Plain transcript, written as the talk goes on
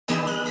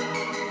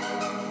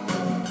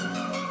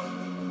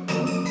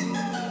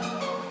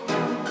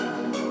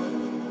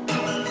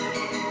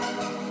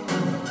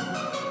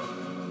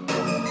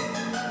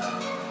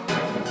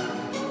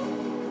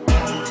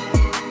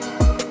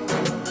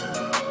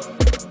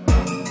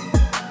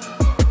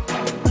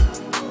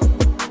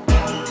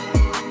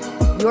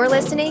You're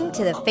listening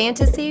to the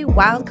Fantasy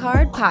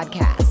Wildcard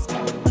Podcast.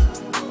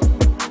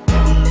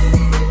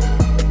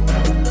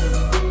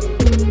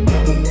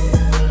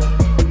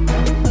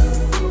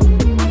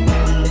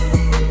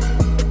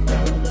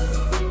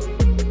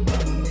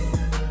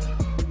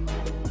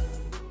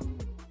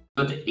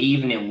 Good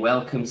evening,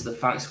 welcome to the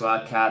Fantasy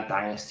Wildcard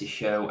Dynasty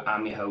show.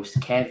 I'm your host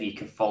Kev. You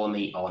can follow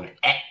me on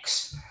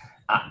X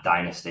at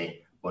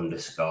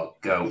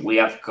Dynasty_Go. We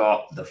have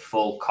got the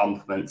full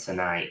complement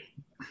tonight.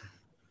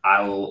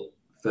 I will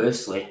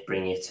firstly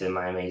bring you to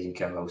my amazing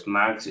co-host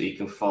Mags, who you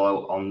can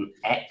follow on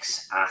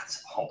X at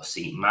Hot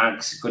Seat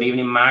Mags. Good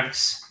evening,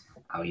 Mags.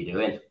 How are you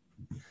doing?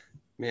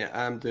 Yeah,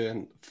 I'm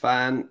doing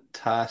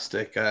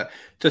fantastic.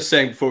 Just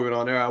saying before we went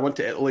on air, I went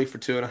to Italy for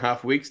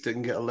 2.5 weeks,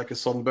 didn't get a lick of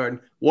sunburn.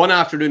 One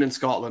afternoon in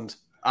Scotland,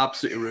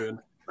 absolutely ruined,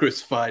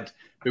 crucified.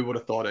 Who would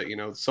have thought it? You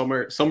know,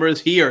 summer is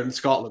here in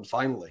Scotland,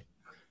 finally.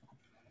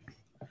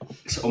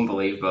 It's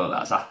unbelievable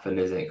that's happened,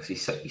 isn't it?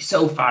 Because you're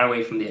so far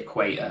away from the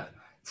equator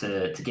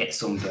to get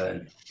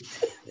sunburn.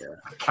 Yeah.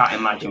 I can't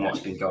imagine what's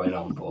been going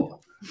on, but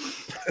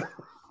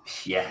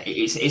yeah,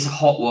 it's a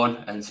hot one.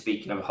 And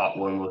speaking of a hot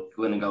one, we're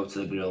going to go to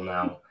the grill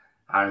now.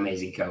 Our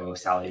amazing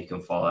co-host Ali, you can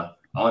follow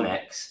on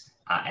X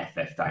at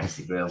FF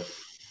Dynasty Grill.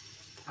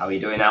 How are you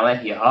doing,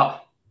 Ali? You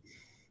hot?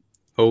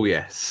 Oh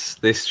yes,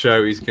 this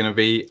show is going to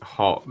be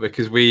hot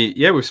because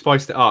we've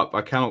spiced it up.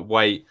 I cannot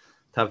wait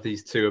to have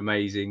these two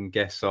amazing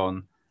guests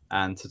on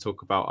and to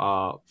talk about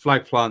our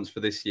flag plants for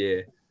this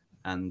year.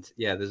 And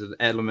yeah, there's an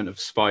element of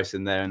spice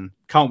in there, and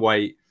can't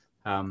wait.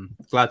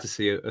 Glad to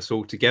see us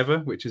all together,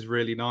 which is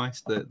really nice.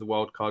 The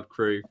wildcard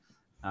crew.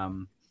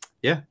 Can't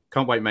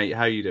wait, mate.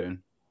 How are you doing?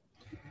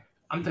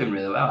 I'm doing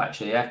really well,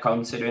 actually. Yeah,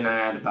 considering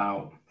I had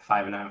about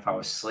 5.5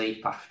 hours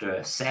sleep after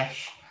a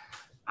sesh,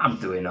 I'm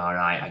doing all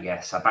right, I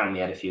guess. I banged my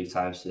head a few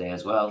times today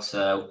as well.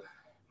 So I'm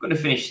going to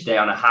finish today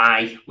on a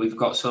high. We've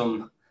got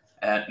some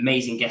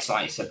amazing guests,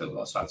 like you said, but we've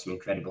also had some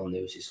incredible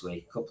news this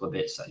week. A couple of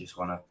bits I just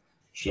want to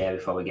share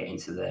before we get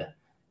into the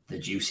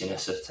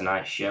juiciness of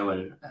tonight's show.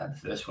 And the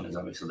first one is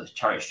obviously the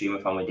charity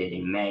streamathon we did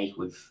in May.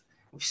 We've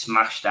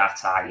smashed our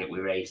target. We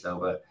raised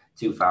over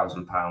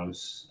 £2,000,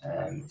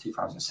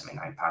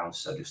 £2,079.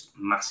 So just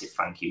massive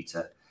thank you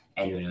to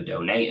anyone who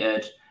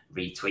donated,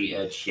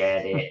 retweeted,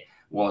 shared it,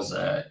 was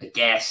a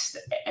guest,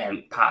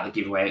 and part of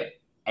the giveaway.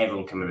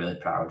 Everyone can be really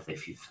proud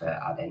if you've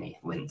had any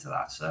link to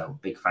that. So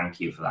big thank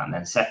you for that. And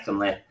then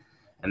secondly,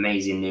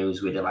 amazing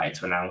news. We're delighted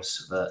to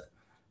announce that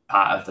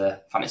part of the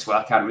Fantasy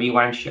Wildcard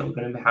Rewind show, we're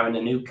going to be having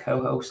a new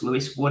co-host,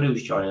 Lewis Wood,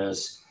 who's joining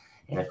us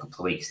in a couple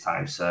of weeks'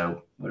 time.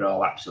 So we're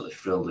all absolutely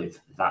thrilled with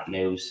that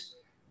news.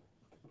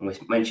 And we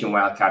mentioned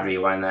Wildcard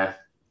Rewind there.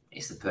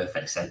 It's the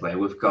perfect segue.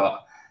 We've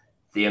got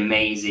the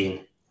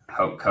amazing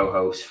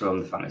co-hosts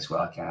from the Fantasy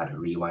Wildcard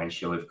Rewind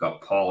show. We've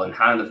got Paul and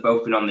Hannah. They've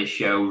both been on this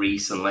show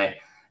recently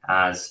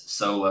as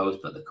solos,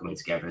 but they're coming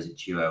together as a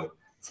duo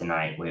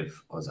tonight with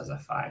us as a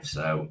five.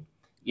 So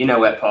you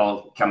know where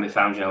Paul can be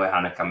found, you know where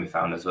Hannah can be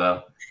found as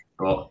well.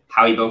 But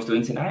how are you both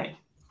doing tonight?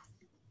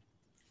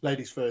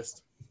 Ladies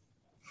first.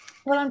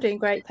 Well, I'm doing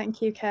great.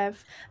 Thank you, Kev.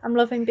 I'm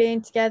loving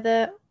being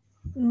together.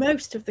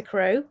 Most of the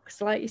crew,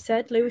 because like you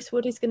said, Lewis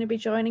Wood is going to be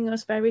joining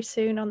us very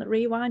soon on the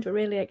Rewind. We're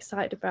really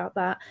excited about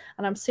that.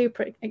 And I'm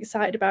super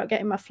excited about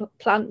getting my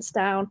plants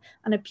down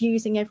and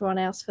abusing everyone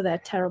else for their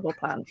terrible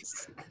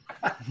plants.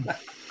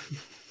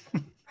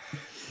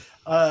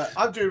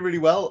 I'm doing really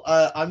well.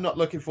 I'm not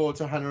looking forward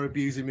to Hannah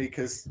abusing me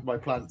because my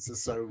plants are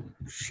so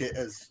shit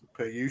as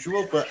per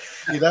usual. But,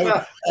 you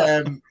know,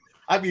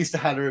 I'm used to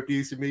Hannah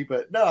abusing me.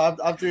 But no,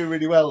 I'm doing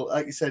really well.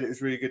 Like you said, it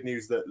was really good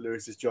news that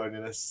Lewis is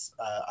joining us.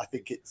 I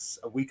think it's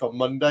a week on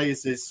Monday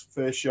is his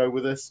first show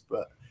with us.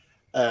 But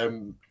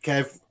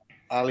Kev,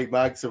 Ali,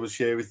 Mags, I was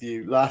here with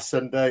you last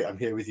Sunday. I'm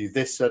here with you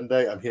this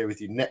Sunday. I'm here with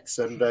you next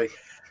Sunday.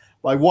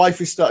 My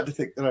wife is starting to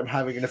think that I'm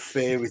having an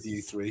affair with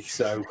you three.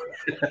 So...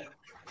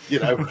 you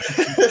know,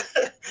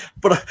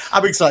 but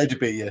I'm excited to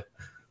be here.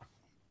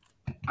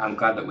 I'm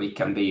glad that we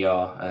can be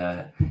your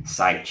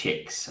side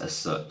chicks as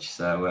such.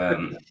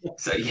 So,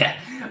 yeah,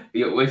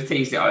 we've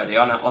teased it already.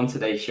 On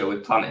today's show,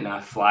 we're planting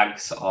our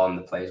flags on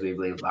the players we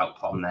believe will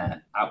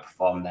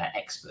outperform their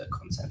expert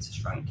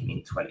consensus ranking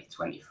in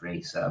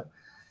 2023. So,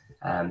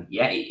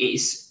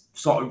 it's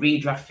sort of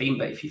redraft theme,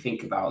 but if you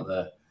think about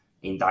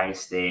in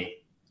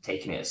Dynasty,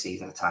 taking it a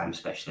season at a time,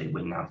 especially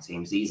win now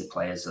teams, these are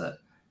players that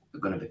are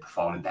going to be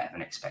performing better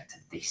than expected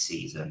this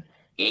season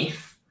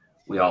if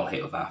we all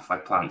hit with our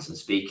flag plants. And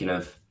speaking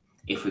of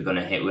if we're going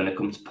to hit, we're going to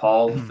come to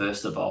Paul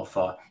first of all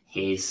for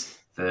his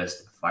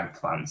first flag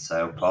plant.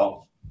 So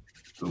Paul,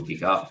 who have you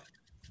got?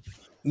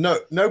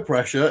 No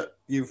pressure.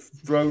 You've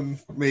thrown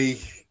me,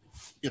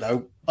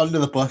 under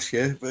the bus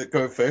here, but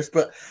going first.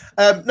 But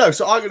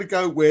so I'm going to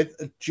go with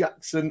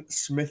Jaxon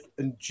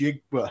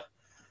Smith-Njigba,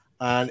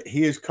 and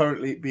he is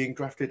currently being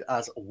drafted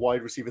as a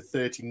wide receiver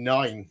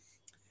 39.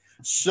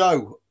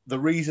 So the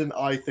reason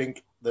I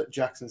think that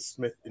Jaxon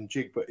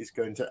Smith-Njigba is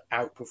going to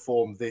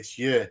outperform this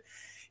year,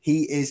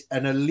 he is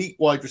an elite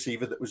wide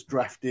receiver that was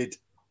drafted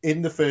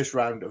in the first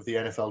round of the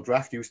NFL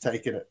draft. He was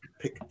taken at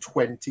pick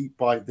 20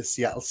 by the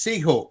Seattle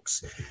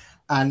Seahawks.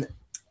 And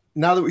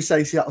now that we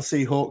say Seattle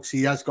Seahawks,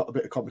 he has got a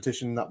bit of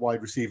competition in that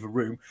wide receiver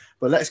room.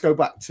 But let's go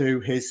back to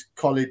his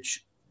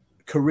college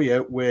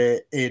career,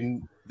 where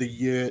in the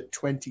year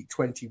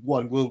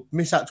 2021, we'll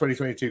miss out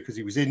 2022 because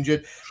he was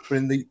injured, but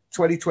in the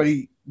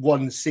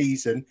 2021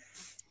 season,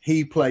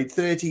 he played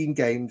 13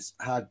 games,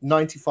 had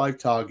 95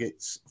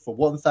 targets for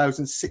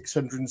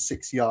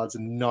 1,606 yards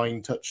and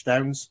 9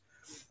 touchdowns.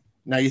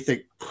 Now you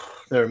think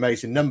they're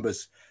amazing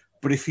numbers,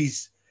 but if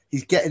he's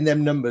getting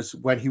them numbers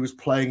when he was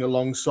playing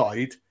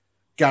alongside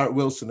Garrett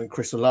Wilson and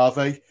Chris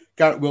Olave.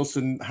 Garrett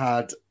Wilson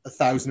had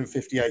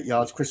 1,058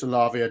 yards. Chris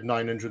Olave had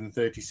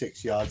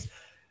 936 yards.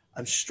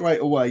 And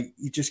straight away,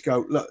 you just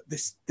go, look,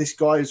 this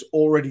guy has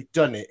already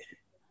done it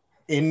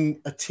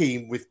in a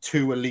team with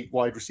 2 elite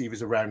wide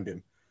receivers around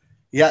him.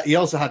 Yeah, he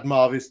also had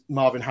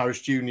Marvin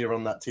Harris Jr.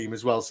 on that team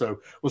as well. So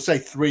we'll say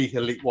 3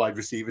 elite wide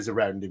receivers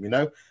around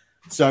him,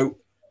 So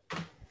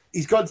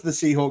he's gone to the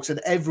Seahawks and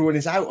everyone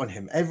is out on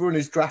him. Everyone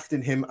is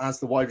drafting him as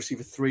the wide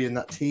receiver 3 in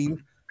that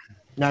team.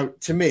 Now,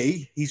 to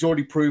me, he's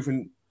already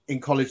proven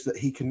in college that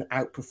he can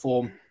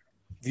outperform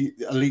the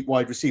elite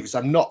wide receivers.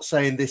 I'm not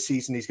saying this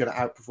season he's going to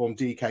outperform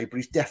DK, but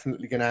he's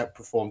definitely going to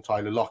outperform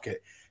Tyler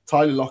Lockett.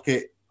 Tyler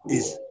Lockett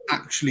is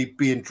actually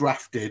being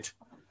drafted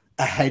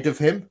ahead of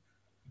him.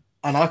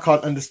 And I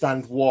can't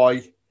understand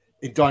why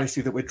in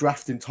Dynasty that we're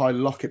drafting Tyler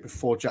Lockett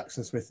before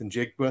Jaxon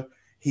Smith-Njigba.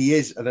 He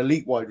is an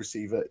elite wide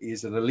receiver. He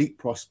is an elite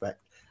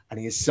prospect. And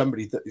he is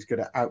somebody that is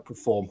going to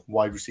outperform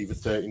wide receiver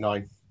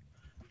 39.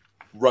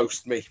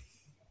 Roast me.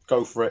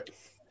 Go for it.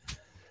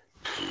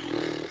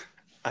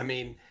 I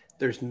mean,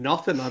 there's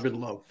nothing I would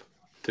love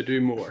to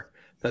do more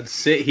than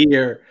sit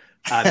here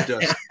and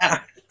just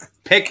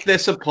pick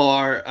this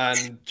apart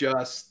and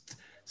just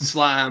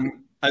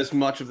slam as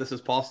much of this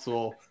as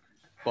possible.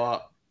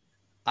 But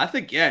I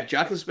think,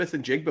 Jaxon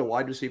Smith-Njigba,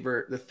 wide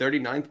receiver, the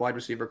 39th wide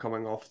receiver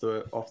coming off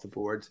the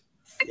board.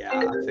 Yeah,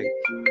 I think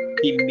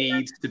he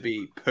needs to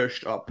be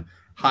pushed up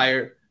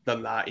higher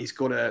than that. He's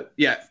going to,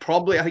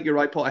 probably, I think you're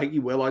right, Paul. I think he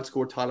will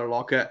outscore Tyler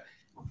Lockett.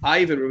 I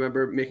even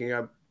remember making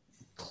a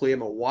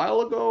claim a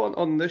while ago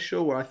on this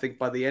show where I think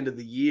by the end of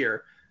the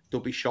year, they'll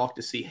be shocked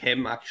to see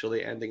him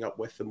actually ending up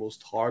with the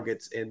most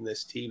targets in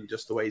this team,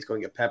 just the way he's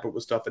going to get peppered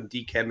with stuff. And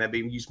DK maybe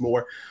use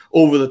more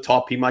over the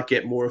top. He might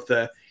get more of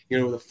the,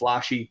 the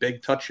flashy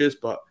big touches,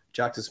 but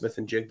Jaxon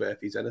Smith-Njigba, if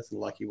he's anything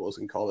like he was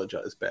in college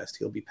at his best,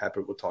 he'll be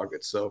peppered with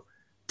targets. So,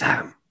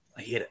 damn,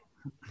 I hate it.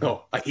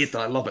 No, I hate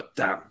that. I love it.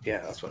 Damn. Yeah,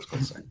 that's what I was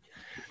going to say.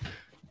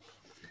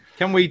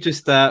 Can we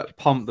just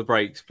pump the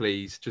brakes,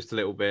 please? Just a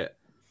little bit.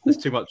 There's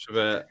too much of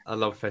a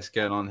love fest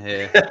going on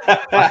here.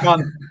 I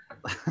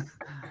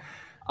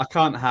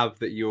can't have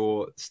that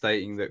you're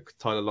stating that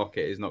Tyler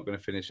Lockett is not going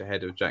to finish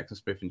ahead of Jaxon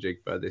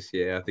Smith-Njigba this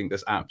year. I think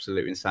that's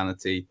absolute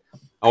insanity.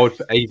 I would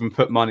even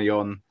put money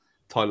on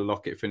Tyler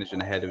Lockett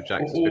finishing ahead of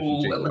Jaxon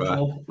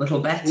Smith-Njigba. Little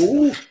bet.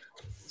 Ooh.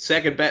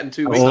 Second bet in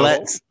 2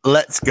 weeks.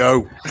 Let's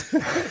go.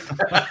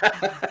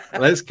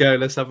 Let's go.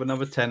 Let's have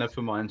another tenner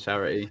for mine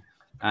charity.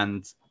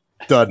 And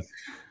done.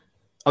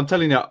 I'm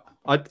telling you,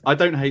 I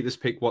don't hate this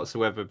pick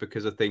whatsoever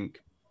because I think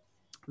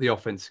the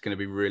offense is going to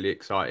be really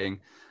exciting.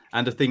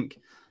 And I think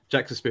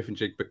Jaxon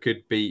Smith-Njigba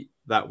could beat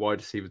that wide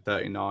receiver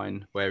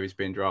 39 where he's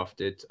being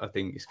drafted. I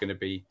think it's going to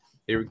be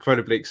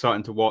incredibly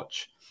exciting to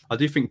watch. I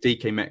do think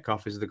DK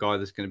Metcalf is the guy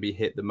that's going to be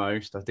hit the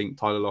most. I think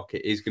Tyler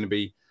Lockett is going to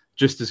be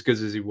just as good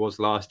as he was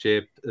last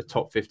year, a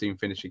top 15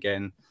 finish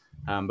again.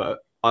 But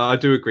I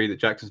do agree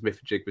that Jaxon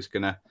Smith-Njigba is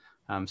going to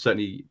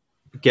certainly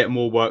get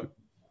more work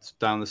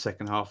down the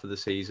second half of the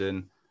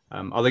season.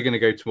 Are they going to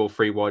go to more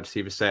 3 wide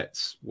receiver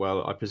sets?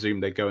 Well, I presume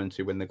they're going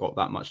to when they've got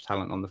that much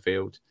talent on the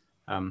field.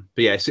 But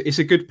yeah, it's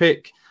a good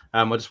pick.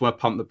 I just want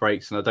to pump the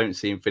brakes, and I don't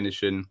see him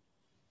finishing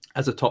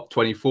as a top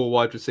 24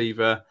 wide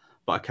receiver,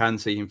 but I can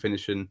see him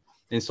finishing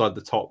inside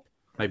the top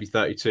maybe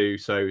 32.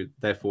 So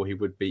therefore, he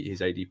would beat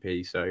his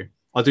ADP. So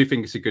I do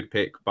think it's a good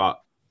pick, but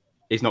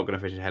he's not going to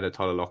finish ahead of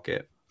Tyler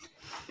Lockett.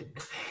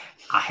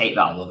 I hate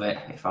that. I love it.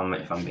 If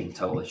I'm being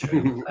totally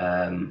true.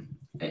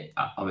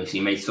 Obviously,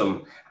 he made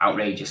some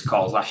outrageous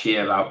calls last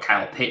year about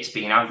Kyle Pitts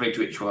being average,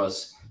 which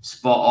was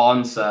spot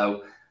on.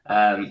 So,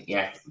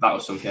 that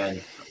was something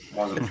I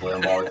wasn't fully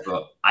on board with.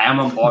 But I am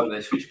on board with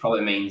this, which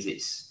probably means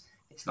it's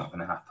not going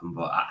to happen.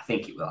 But I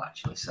think it will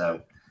actually.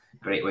 So,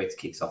 great way to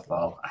kick us off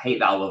ball. I hate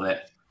that. I love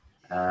it.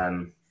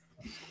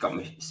 Got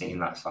me singing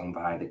that song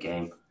behind the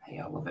game. Hey,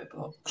 I love it.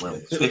 But we'll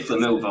swiftly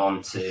move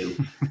on to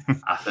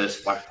our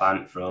first flag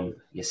plant from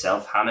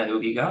yourself, Hannah. Who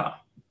have you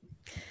got?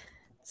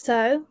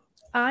 So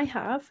I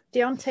have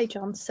Diontae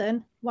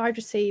Johnson, wide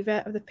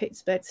receiver of the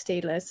Pittsburgh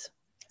Steelers.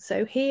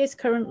 So he is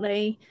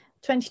currently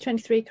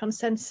 2023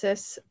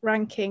 consensus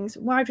rankings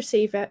wide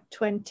receiver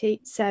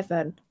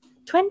 27.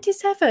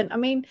 27. I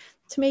mean,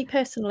 to me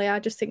personally, I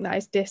just think that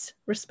is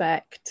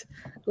disrespect.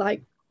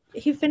 Like,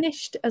 he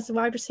finished as a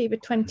wide receiver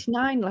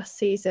 29 last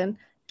season,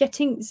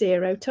 getting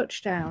 0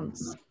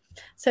 touchdowns.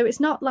 So it's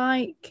not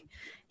like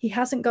he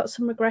hasn't got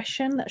some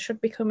regression that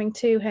should be coming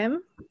to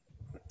him.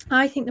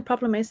 I think the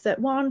problem is that,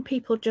 one,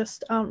 people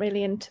just aren't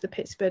really into the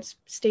Pittsburgh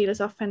Steelers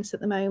offense at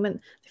the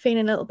moment. They're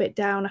feeling a little bit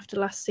down after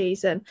last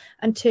season.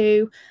 And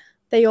two,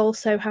 they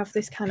also have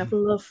this kind of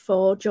love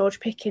for George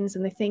Pickens,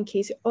 and they think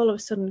he's all of a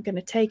sudden going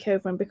to take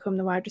over and become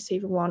the wide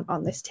receiver one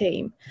on this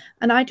team.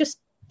 And I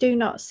just do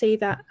not see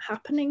that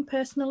happening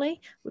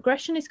personally.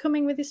 Regression is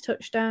coming with his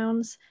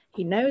touchdowns.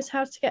 He knows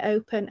how to get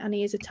open, and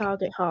he is a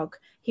target hog.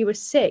 He was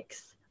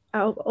 6th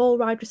out of all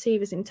wide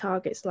receivers in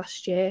targets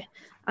last year,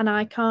 and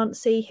I can't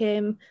see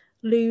him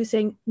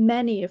losing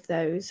many of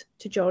those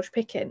to George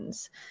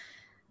Pickens.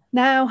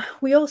 Now,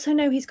 we also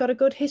know he's got a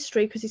good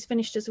history because he's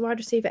finished as a wide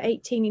receiver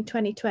 18 in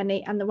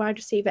 2020 and the wide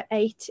receiver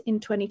 8 in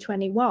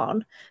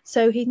 2021.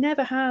 So he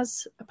never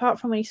has,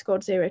 apart from when he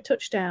scored 0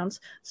 touchdowns,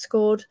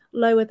 scored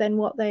lower than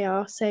what they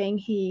are saying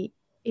he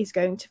is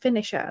going to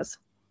finish as.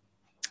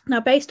 Now,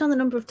 based on the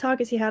number of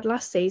targets he had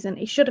last season,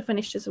 he should have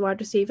finished as a wide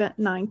receiver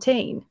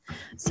 19.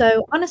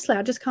 So honestly,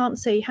 I just can't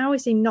see how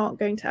is he not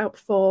going to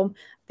outperform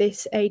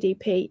this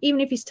ADP. Even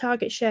if his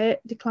target share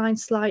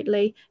declines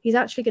slightly, he's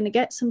actually going to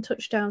get some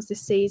touchdowns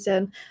this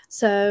season.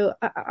 So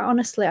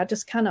honestly, I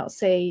just cannot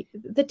see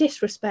the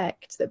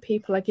disrespect that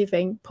people are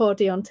giving poor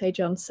Diontae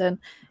Johnson.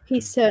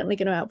 He's certainly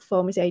going to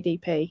outperform his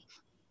ADP.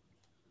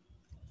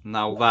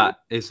 Now that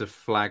is a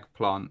flag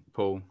plant,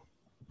 Paul.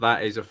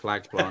 That is a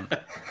flag plant.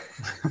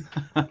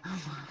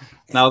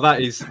 Now that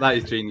is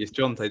genius.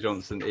 Diontae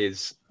Johnson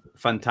is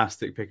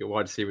fantastic pick at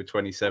wide receiver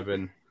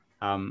 27.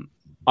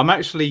 I'm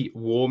actually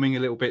warming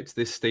a little bit to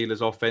this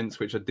Steelers offense,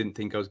 which I didn't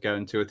think I was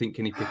going to. I think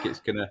Kenny Pickett's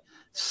going to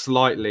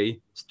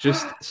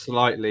just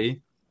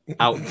slightly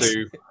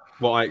outdo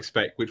what I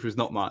expect, which was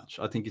not much.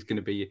 I think it's going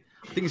to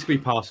be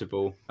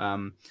passable,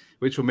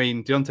 which will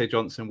mean Diontae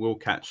Johnson will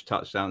catch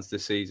touchdowns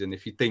this season.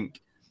 If you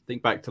think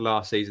back to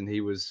last season,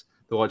 he was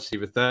the wide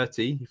receiver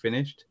 30, he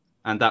finished,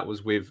 and that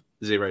was with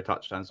 0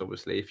 touchdowns,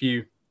 obviously. If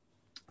you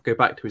go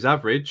back to his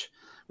average,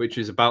 which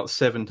is about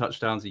 7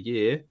 touchdowns a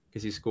year,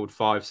 because he scored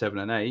 5, 7,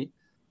 and 8,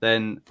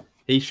 then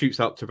he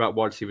shoots up to about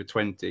wide receiver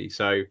 20.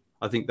 So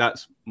I think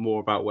that's more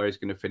about where he's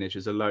going to finish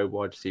as a low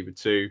wide receiver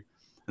 2,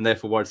 and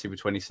therefore wide receiver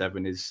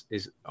 27 is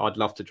I'd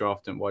love to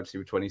draft him wide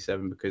receiver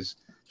 27 because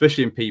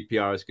especially in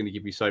PPR, it's going to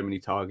give you so many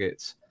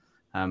targets.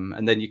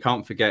 And then you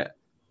can't forget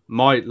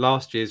my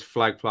last year's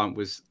flag plant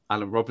was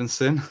Allen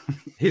Robinson.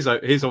 he's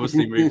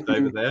obviously moved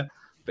over there,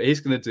 but he's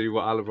going to do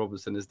what Allen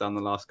Robinson has done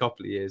the last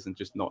couple of years and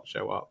just not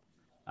show up.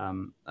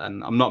 And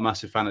I'm not a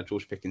massive fan of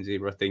George Pickens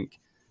either. I think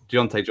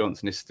Diontae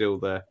Johnson is still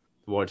the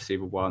wide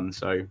receiver 1.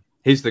 So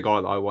he's the guy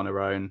that I want to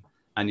own.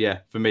 And yeah,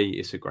 for me,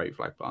 it's a great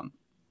flag plant.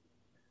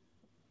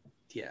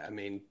 Yeah, I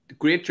mean,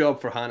 great job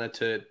for Hannah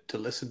to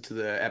listen to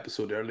the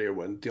episode earlier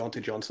when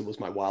Diontae Johnson was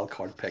my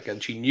wildcard pick,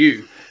 and she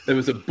knew there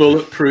was a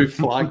bulletproof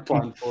flag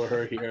plan for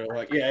her here.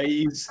 Like,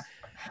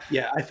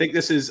 I think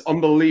this is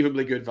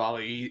unbelievably good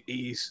value.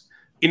 He's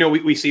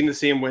we've seen the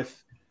same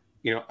with,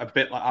 a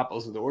bit like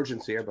apples and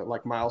oranges here, but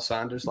like Miles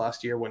Sanders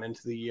last year went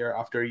into the year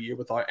after a year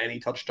without any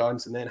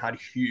touchdowns and then had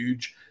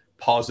huge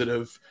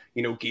positive,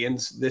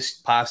 gains this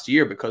past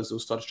year because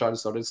those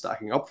touchdowns started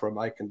stacking up for him.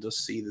 I can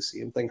just see the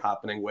same thing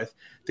happening with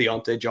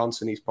Diontae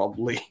Johnson. He's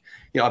probably,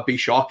 I'd be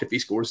shocked if he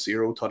scores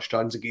 0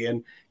 touchdowns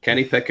again.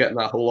 Kenny Pickett and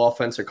that whole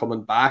offense are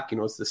coming back.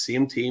 It's the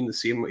same team,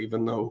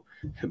 even though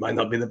it might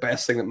not be the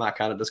best thing that Matt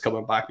Canada's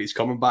coming back, but he's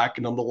coming back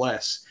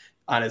nonetheless.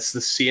 And it's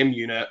the same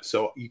unit.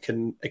 So you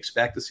can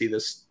expect to see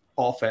this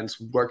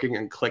offense working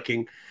and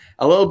clicking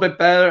a little bit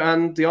better.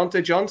 And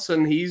Diontae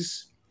Johnson,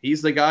 he's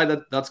the guy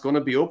that's going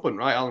to be open,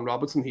 right? Allen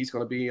Robinson, he's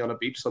going to be on a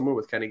beach somewhere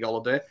with Kenny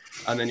Golladay.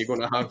 And then you're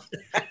going to have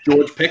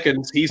George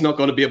Pickens. He's not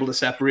going to be able to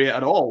separate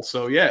at all.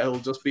 So, yeah, it'll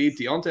just be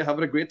Diontae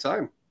having a great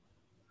time.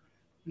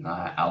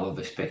 I love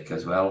this pick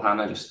as well,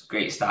 Hannah. Just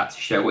great start to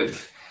show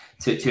with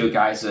two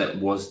guys that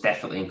was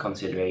definitely in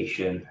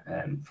consideration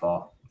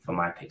for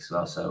my picks as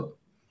well. So,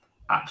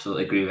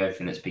 absolutely agree with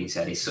everything that's been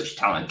said. He's such a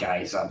talented guy.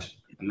 He's had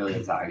 1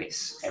 million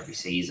targets every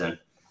season.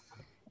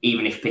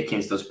 Even if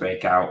Pickens does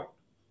break out,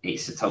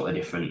 it's a totally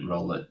different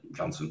role that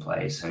Johnson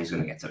plays, and he's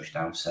going to get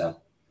touchdowns. So,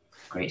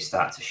 great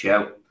start to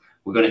show.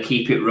 We're going to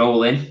keep it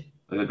rolling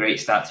with a great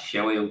start to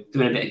show. We're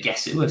doing a bit of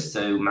guess it was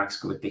to Max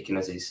could be picking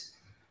as his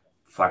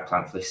flag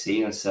plant for this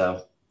season.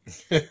 So,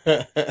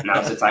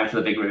 now's the time for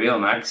the big reveal,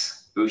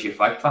 Max. Who's your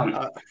flag plant?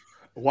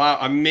 Wow,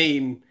 I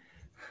mean,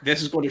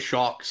 this is going to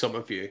shock some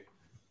of you,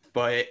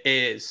 but it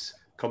is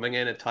coming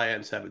in at tight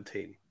end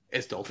 17.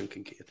 It's Dalton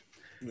Kincaid.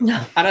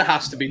 No. And it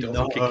has to be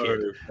Dalton Kincaid.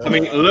 I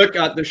mean, look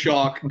at the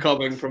shock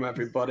coming from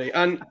everybody.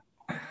 And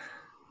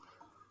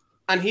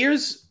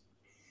here's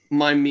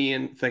my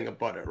main thing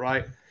about it,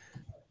 right?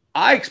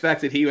 I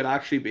expected he would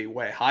actually be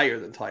way higher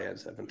than tight end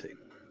 17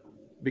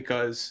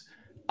 because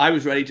I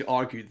was ready to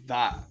argue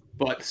that.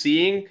 But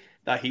seeing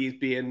that he's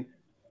being,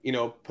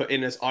 put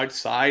in as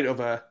outside of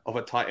a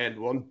tight end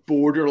 1,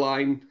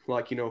 borderline,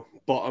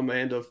 bottom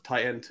end of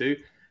tight end 2,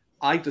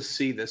 I just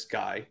see this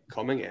guy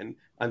coming in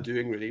and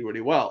doing really,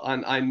 really well.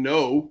 And I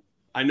know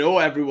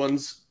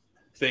everyone's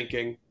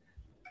thinking,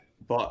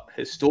 but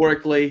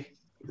historically,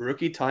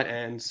 rookie tight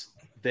ends,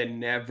 they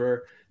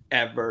never,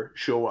 ever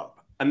show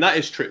up. And that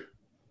is true.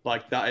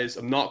 Like that is,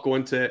 I'm not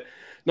going to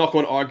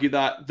argue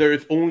that. There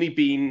have only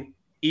been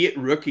 8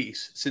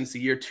 rookies since the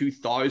year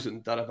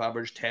 2000 that have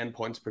averaged 10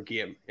 points per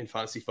game in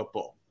fantasy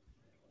football.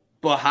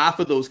 But half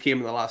of those came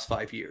in the last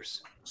 5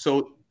 years.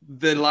 So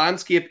the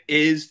landscape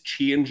is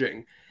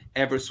changing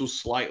ever so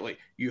slightly.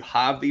 You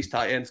have these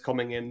tight ends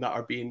coming in that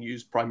are being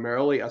used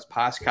primarily as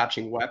pass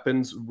catching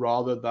weapons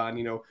rather than,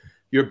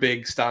 your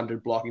big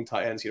standard blocking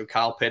tight ends.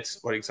 Kyle Pitts,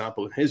 for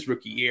example, in his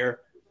rookie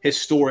year,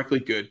 historically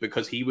good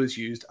because he was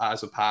used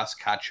as a pass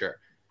catcher.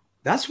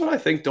 That's what I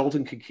think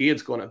Dalton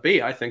Kincaid's going to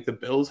be. I think the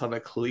Bills have a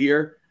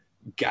clear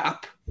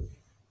gap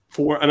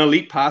for an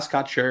elite pass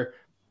catcher,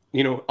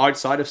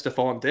 outside of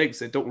Stephon Diggs.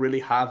 They don't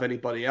really have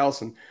anybody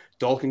else. And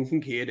Dalton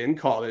Kincaid in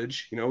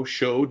college,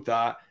 showed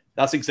that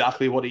that's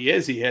exactly what he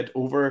is. He had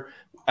over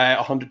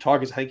 100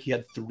 targets. I think he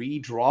had 3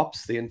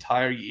 drops the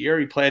entire year.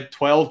 He played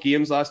 12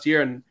 games last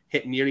year and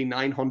hit nearly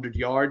 900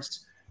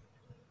 yards.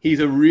 He's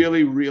a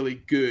really,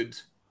 really good,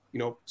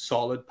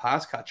 solid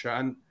pass catcher.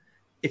 And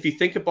if you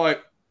think about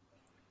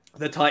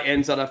the tight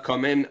ends that have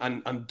come in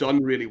and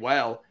done really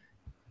well,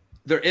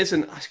 there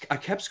isn't, I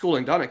kept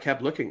scrolling down, I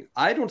kept looking.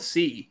 I don't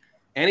see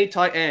any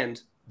tight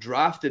end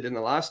drafted in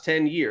the last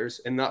 10 years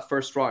in that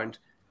first round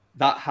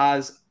that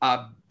has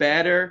a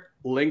better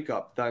link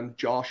up than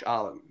Josh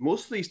Allen.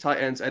 Most of these tight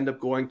ends end up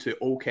going to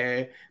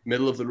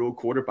middle of the road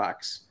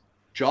quarterbacks.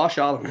 Josh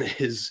Allen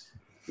is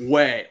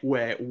way,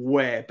 way,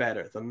 way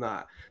better than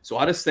that. So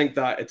I just think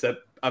that it's a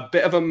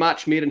bit of a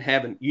match made in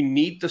heaven. You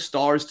need the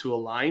stars to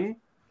align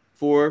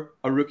for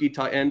a rookie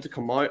tight end to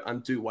come out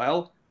and do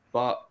well.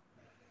 But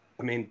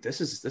I mean,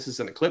 this is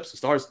an eclipse.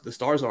 The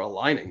stars are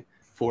aligning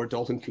for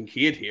Dalton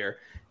Kincaid here.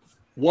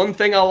 One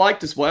thing I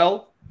liked as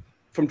well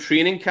from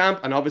training camp,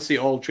 and obviously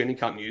all training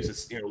camp news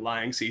is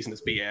lying season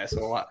is BS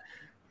and all that.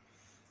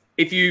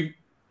 If you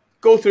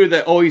go through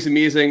he's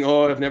amazing,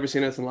 I've never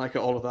seen anything like it,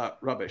 all of that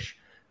rubbish.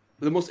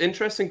 The most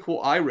interesting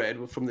quote I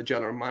read from the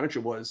general manager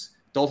was,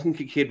 Dalton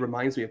Kincaid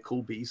reminds me of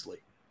Cole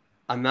Beasley.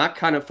 And that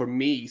kind of, for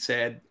me,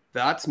 said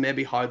that's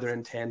maybe how they're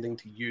intending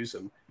to use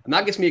him. And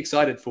that gets me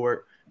excited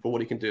for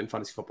what he can do in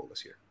fantasy football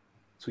this year.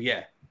 So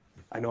yeah,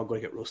 I know I'm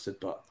going to get roasted,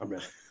 but I'm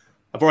ready.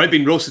 I've already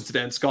been roasted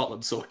today in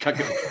Scotland, so I can't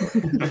get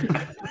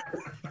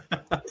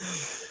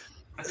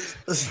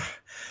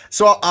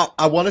So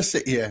I want to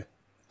sit here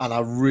and I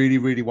really,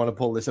 really want to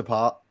pull this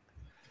apart.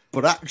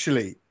 But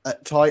actually,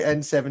 at tight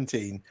end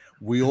 17,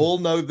 we all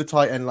know the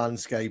tight end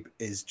landscape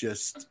is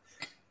just,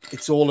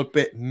 it's all a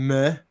bit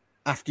meh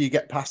after you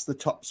get past the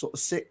top sort of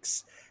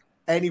 6.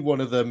 Any one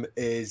of them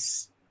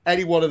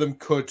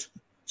could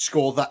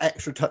score that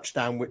extra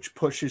touchdown, which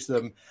pushes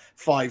them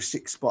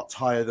 5-6 spots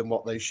higher than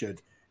what they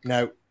should.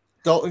 Now,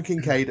 Dalton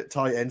Kincaid at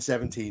tight end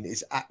 17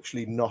 is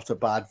actually not a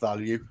bad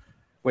value.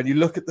 When you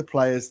look at the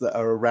players that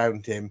are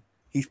around him,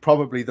 he's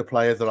probably the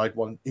player that I'd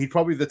want. He's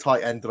probably the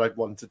tight end that I'd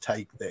want to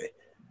take there.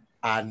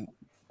 And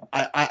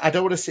I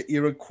don't want to sit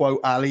here and quote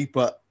Ali,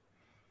 but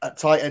at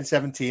tight end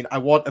 17, I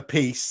want a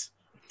piece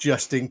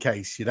just in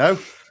case,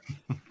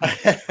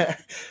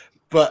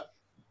 But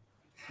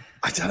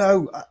I don't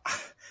know.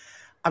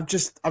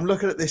 I'm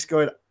looking at this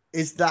going,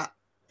 is that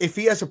if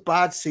he has a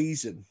bad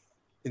season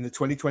in the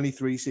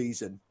 2023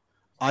 season,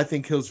 I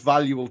think his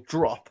value will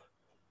drop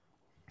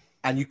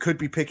and you could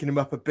be picking him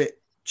up a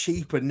bit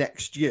cheaper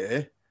next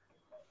year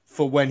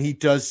for when he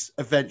does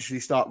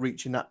eventually start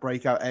reaching that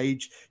breakout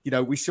age.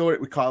 We saw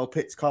it with Kyle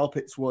Pitts. Kyle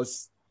Pitts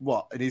was,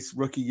 in his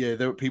rookie year,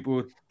 there were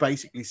people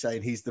basically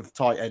saying he's the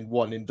tight end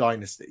 1 in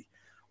Dynasty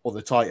or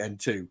the tight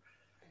end 2.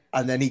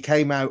 And then he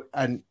came out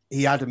and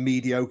he had a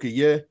mediocre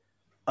year.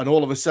 And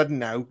all of a sudden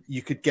now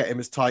you could get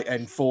him as tight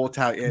end 4,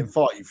 tight end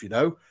 5,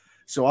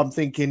 So I'm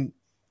thinking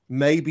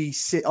maybe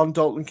sit on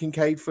Dalton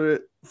Kincaid for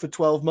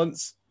 12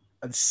 months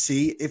and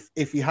see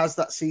if he has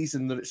that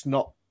season that it's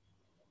not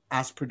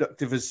as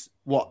productive as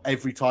what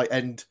every tight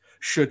end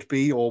should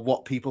be or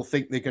what people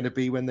think they're going to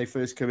be when they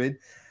first come in.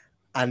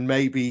 And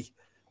maybe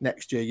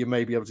next year you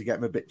may be able to get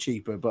him a bit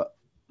cheaper. But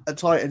at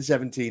tight end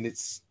 17,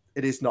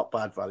 it is not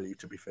bad value,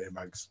 to be fair,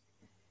 Mags.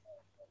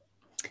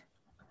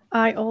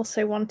 I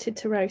also wanted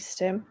to roast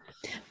him.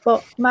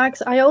 But,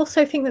 Mags, I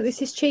also think that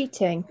this is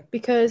cheating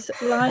because,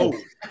 like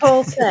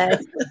Paul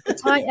said, the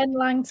tight end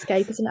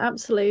landscape is an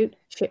absolute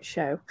shit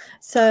show.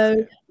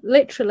 So,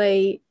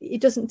 literally,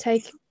 it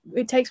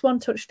takes 1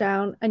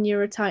 touchdown and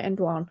you're a tight end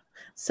 1.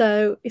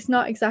 So, it's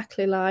not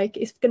exactly like,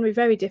 it's going to be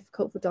very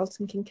difficult for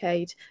Dalton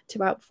Kincaid to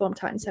outperform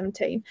tight end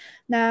 17.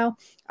 Now,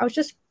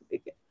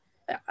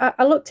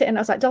 I looked at it and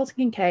I was like, Dalton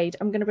Kincaid,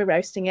 I'm going to be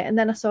roasting it. And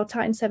then I saw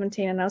Titan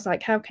 17 and I was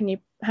like, how can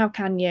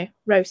you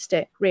roast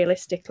it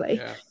realistically?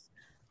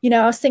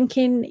 Yeah. I was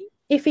thinking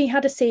if he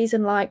had a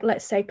season like,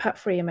 let's say, Pat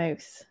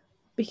Freiermuth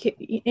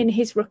in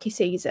his rookie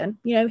season,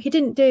 he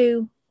didn't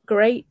do a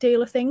great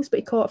deal of things, but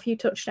he caught a few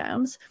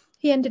touchdowns.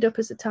 He ended up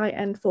as a tight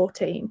end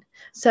 14.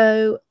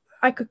 So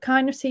I could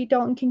kind of see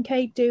Dalton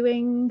Kincaid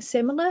doing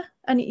similar.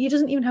 And he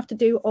doesn't even have to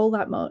do all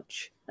that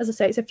much. As I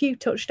say, it's a few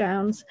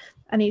touchdowns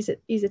and he's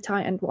a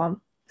tight end 1.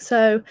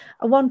 So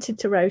I wanted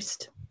to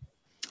roast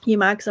you,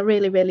 Mags. I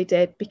really, really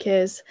did,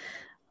 because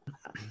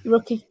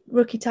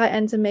rookie tight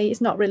ends and me,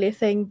 it's not really a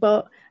thing.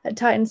 But at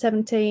tight end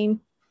 17,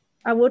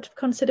 I would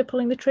consider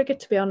pulling the trigger,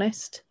 to be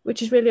honest,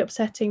 which is really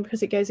upsetting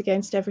because it goes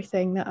against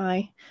everything that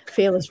I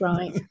feel is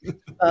right.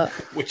 But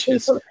Which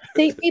people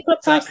are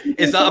pricing.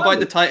 Is that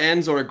about the tight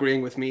ends or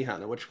agreeing with me,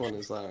 Hannah? Which one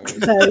is that?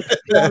 Both, to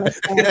be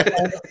honest.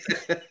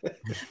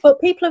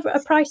 But people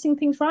are pricing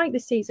things right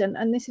this season,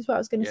 and this is what I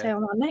was going to say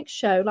on our next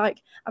show.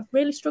 Like, I've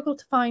really struggled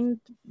to find,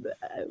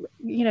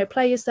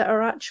 players that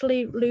are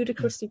actually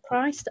ludicrously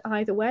priced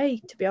either way.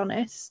 To be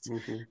honest,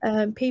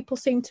 people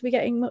seem to be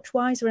getting much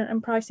wiser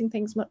and pricing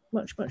things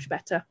much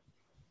better.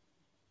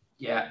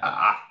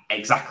 Yeah,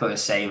 exactly the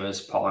same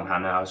as Paul and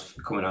Hannah. I was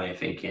coming on here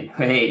thinking,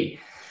 hey,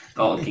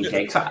 Dalton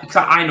Kincaid. Because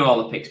I know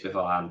all the picks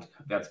beforehand.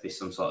 We had to be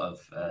some sort of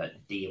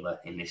dealer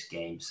in this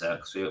game. So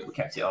cause we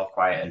kept it all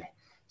quiet and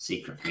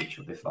secret from each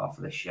other before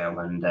for this show.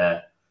 And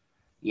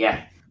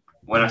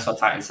when I saw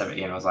Titan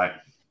 17, I was like,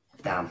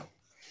 damn,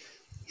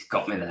 he's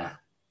got me there.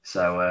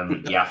 So,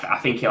 I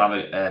think he'll have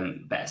a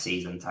better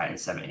season than Titan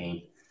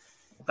 17.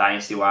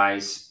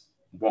 Dynasty-wise,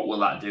 what will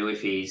that do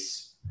if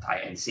he's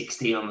Titan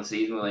 16 on the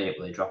season? Will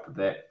he drop a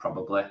bit?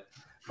 Probably.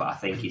 But I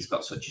think he's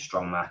got such a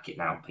strong market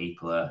now.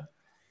 People are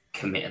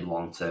committed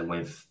long-term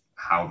with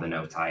how they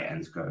know tight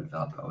ends grow and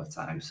develop over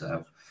time.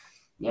 So,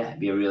 yeah, it'd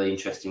be a really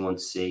interesting one to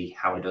see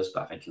how he does,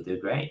 but I think he'll do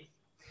great.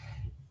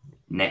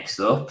 Next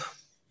up,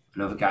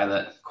 another guy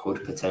that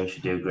could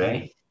potentially do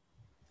great.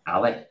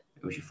 Ali,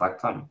 who's your flag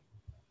plan?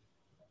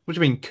 What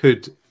do you mean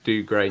could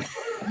do great?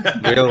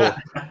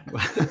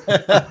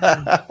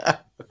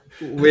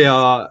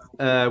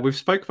 We've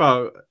spoke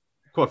about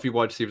quite a few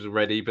wide receivers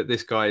already, but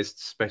this guy is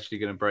especially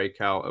going to break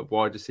out at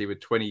wide receiver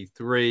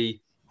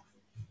 23.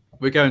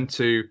 We're going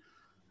to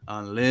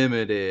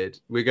Unlimited.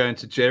 We're going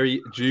to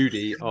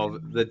Jeudy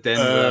of the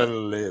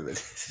Denver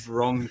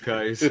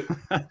Broncos.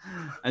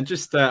 And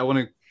just I want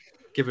to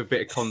give a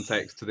bit of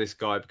context to this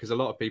guy because a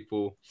lot of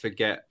people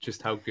forget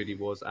just how good he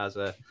was as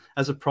a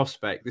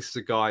prospect. This is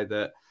a guy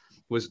that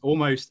was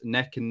almost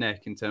neck and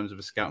neck in terms of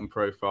a scouting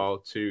profile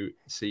to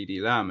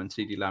CeeDee Lamb. And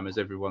CeeDee Lamb is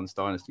everyone's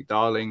dynasty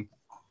darling,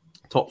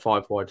 top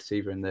 5 wide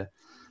receiver in the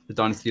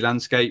dynasty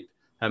landscape.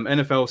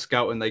 NFL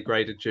scouting, they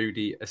graded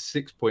Jeudy a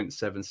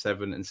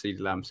 6.77 and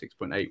CeeDee Lamb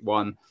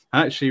 6.81.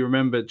 I actually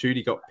remember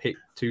Jeudy got picked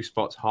 2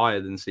 spots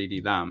higher than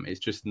CeeDee Lamb. It's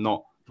just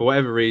not, for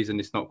whatever reason,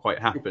 it's not quite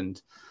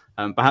happened.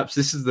 Perhaps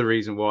this is the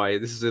reason why.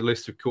 This is a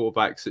list of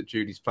quarterbacks that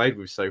Jeudy's played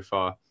with so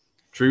far.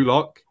 Drew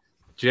Lock,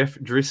 Jeff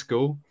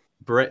Driscoll,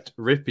 Brett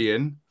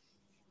Ripien.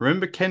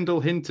 Remember Kendall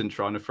Hinton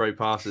trying to throw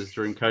passes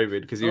during COVID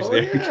because he was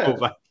the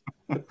only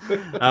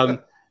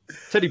quarterback.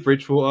 Teddy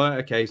Bridgewater,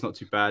 okay, he's not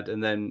too bad.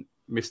 And then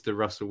Mr.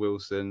 Russell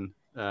Wilson,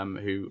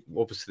 who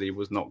obviously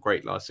was not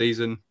great last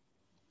season.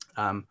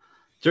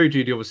 Jerry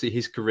Jeudy, obviously,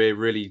 his career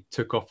really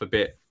took off a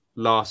bit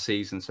last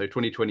season. So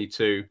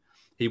 2022,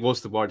 he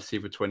was the wide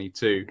receiver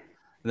 22.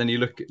 And then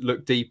you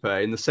look deeper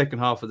in the second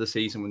half of the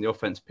season when the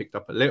offense picked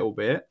up a little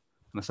bit.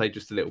 And I say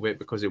just a little bit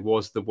because it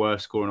was the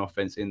worst scoring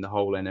offense in the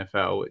whole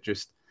NFL at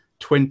just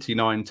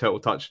 29 total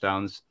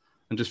touchdowns.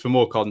 And just for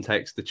more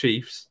context, the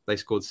Chiefs, they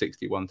scored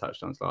 61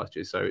 touchdowns last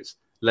year. So it's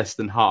less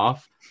than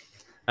half.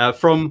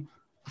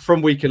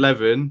 From week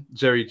 11,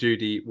 Jerry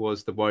Jeudy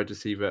was the wide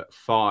receiver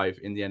 5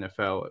 in the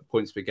NFL at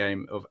points per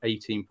game of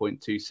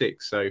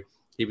 18.26. So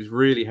he was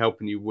really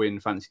helping you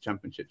win fantasy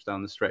championships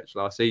down the stretch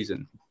last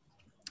season.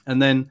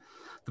 And then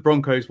the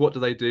Broncos, what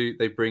do?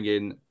 They bring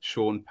in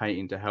Sean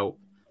Payton to help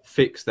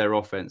fix their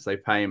offense. They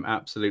pay him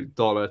absolute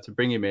dollar to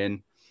bring him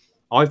in.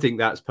 I think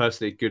that's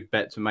personally a good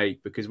bet to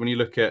make because when you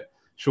look at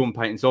Sean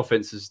Payton's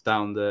offenses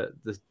down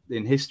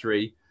in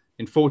history,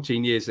 in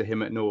 14 years of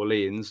him at New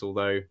Orleans,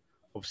 although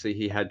obviously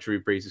he had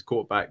Drew Brees as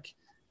quarterback,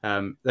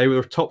 they were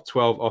a top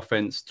 12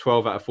 offense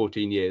 12 out of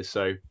 14 years.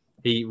 So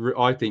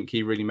I think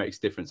he really makes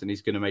a difference and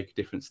he's going to make a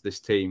difference to this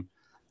team.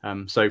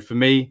 So for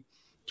me,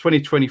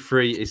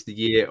 2023 is the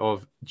year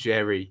of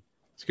Jerry.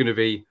 It's going to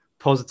be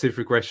positive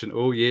regression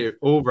all year,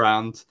 all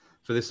round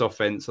for this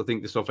offense. I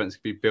think this offense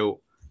could be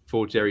built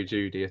for Jerry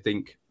Jeudy. I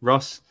think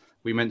Russ,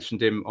 we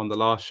mentioned him on the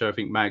last show. I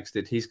think Mags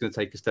did. He's going to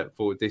take a step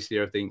forward this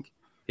year. I think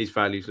his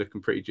value's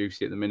looking pretty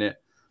juicy at the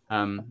minute.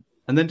 And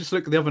then just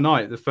look at the other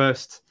night, the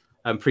first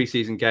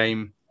preseason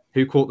game.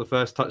 Who caught the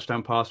first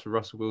touchdown pass for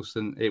Russell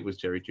Wilson? It was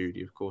Jerry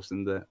Jeudy, of course,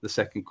 in the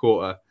second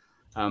quarter.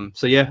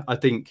 I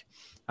think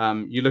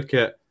you look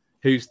at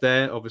who's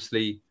there.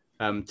 Obviously,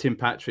 Tim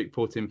Patrick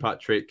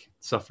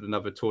suffered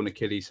another torn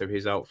Achilles, so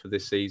he's out for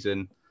this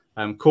season.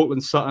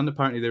 Cortland Sutton,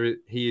 apparently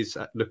he is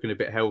looking a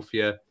bit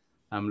healthier,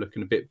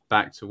 looking a bit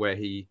back to where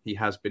he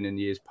has been in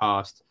years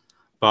past.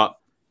 But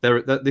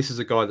this is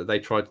a guy that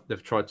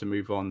they've tried to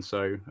move on,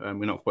 so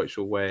we're not quite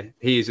sure where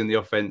he is in the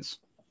offense.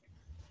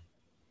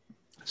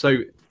 So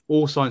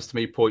all signs to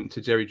me point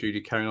to Jerry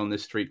Jeudy carrying on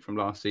this streak from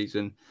last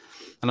season.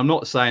 And I'm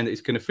not saying that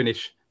he's going to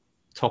finish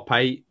top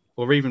 8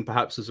 or even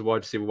perhaps as a wide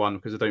receiver 1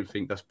 because I don't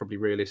think that's probably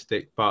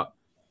realistic. But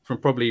from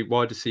probably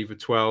wide receiver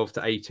 12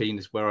 to 18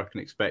 is where I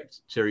can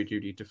expect Jerry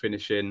Jeudy to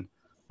finish in.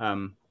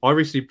 I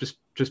recently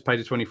just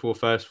paid a 24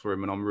 first for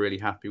him, and I'm really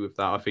happy with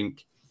that. I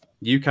think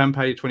you can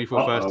pay a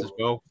 24 first as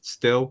well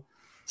still.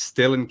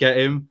 still and get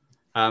him,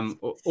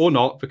 or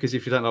not, because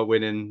if you don't like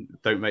winning,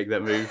 don't make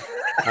that move.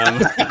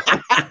 And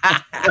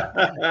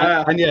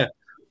yeah,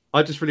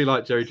 I just really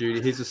like Jerry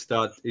Jeudy. He's a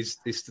stud. He's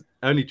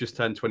only just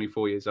turned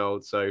 24 years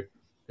old, so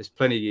there's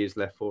plenty of years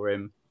left for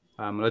him.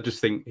 And I just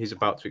think he's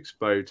about to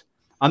explode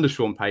under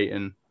Sean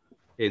Payton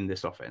in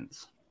this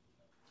offense.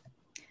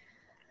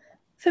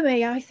 For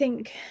me, I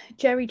think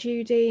Jerry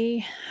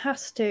Jeudy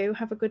has to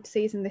have a good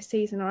season this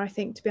season, or I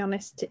think, to be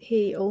honest,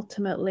 he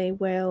ultimately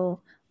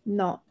will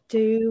not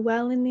do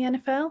well in the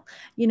NFL.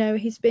 You know,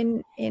 he's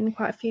been in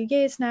quite a few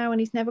years now and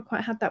he's never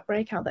quite had that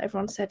breakout that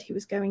everyone said he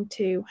was going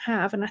to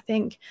have. And I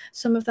think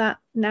some of that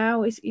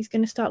now is he's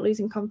going to start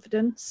losing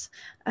confidence.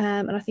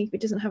 And I think if he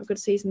doesn't have a good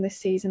season this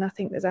season, I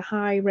think there's a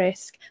high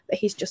risk that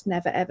he's just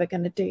never, ever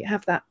going to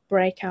have that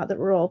breakout that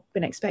we're all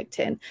been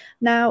expecting.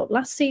 Now,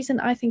 last season,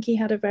 I think he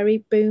had a very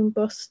boom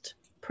bust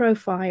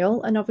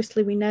profile. And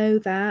obviously we know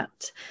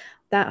that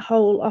that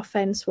whole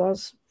offense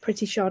was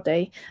pretty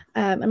shoddy.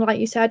 And like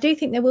you said, I do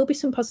think there will be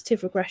some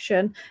positive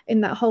regression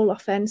in that whole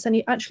offense. And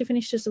he actually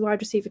finished as the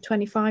wide receiver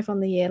 25 on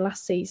the year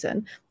last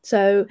season.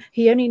 So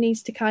he only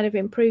needs to kind of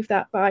improve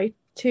that by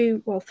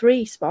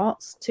 3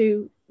 spots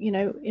to, you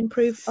know,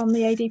 improve on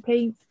the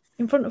ADP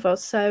in front of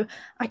us. So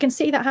I can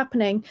see that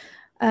happening.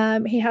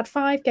 He had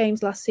 5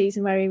 games last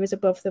season where he was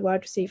above the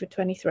wide receiver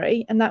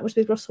 23, and that was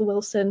with Russell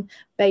Wilson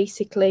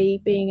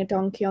basically being a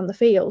donkey on the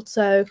field.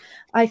 So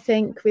I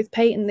think with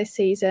Payton this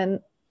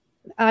season,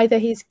 either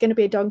he's going to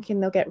be a donkey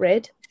and they'll get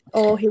rid,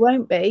 or he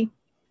won't be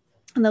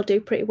and they'll do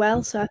pretty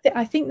well. So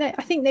I think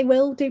they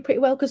will do pretty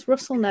well, because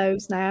Russell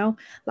knows now,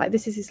 like,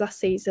 this is his last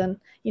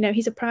season. You know,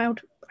 he's a proud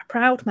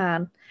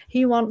man.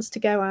 He wants to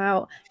go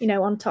out, you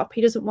know, on top. He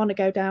doesn't want to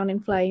go down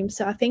in flames.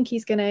 So I think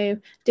he's going to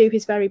do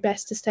his very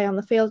best to stay on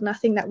the field, and I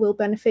think that will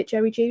benefit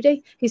Jerry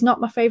Jeudy. He's not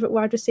my favourite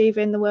wide receiver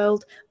in the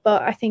world,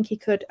 but I think he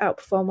could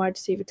outperform wide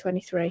receiver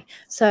 23.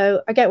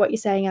 So I get what you're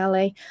saying,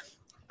 Ali.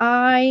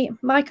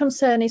 My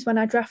concern is when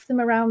I draft them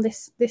around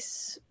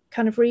this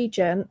kind of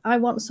region, I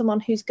want someone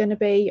who's going to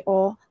be,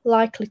 or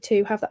likely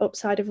to have that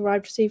upside of a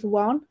wide receiver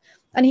 1.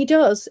 And he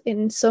does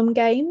in some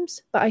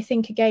games, but I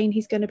think, again,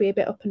 he's going to be a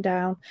bit up and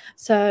down.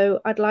 So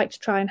I'd like to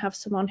try and have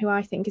someone who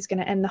I think is going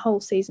to end the whole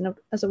season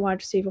as a wide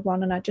receiver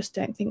 1. And I just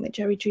don't think that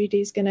Jerry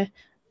Jeudy is going to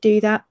do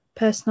that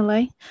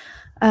personally.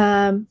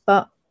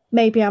 But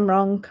maybe I'm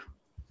wrong.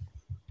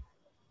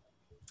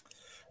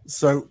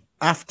 So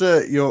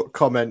after your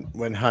comment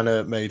when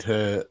Hannah made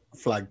her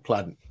flag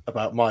plant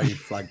about my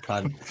flag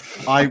plant,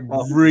 I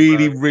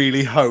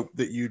really hope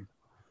that you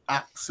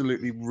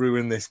absolutely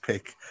ruin this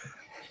pick.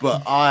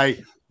 But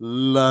I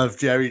love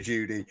Jerry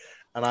Jeudy,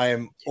 and I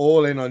am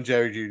all in on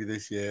Jerry Jeudy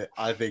this year.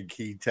 I think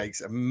he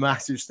takes a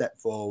massive step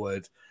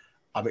forward.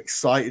 I'm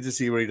excited to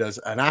see what he does.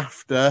 And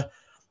after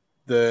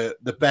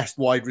the best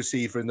wide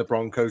receiver in the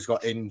Broncos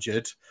got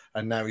injured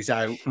and now he's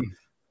out,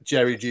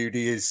 Jerry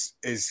Jeudy is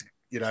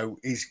you know,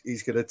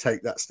 he's going to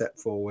take that step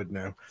forward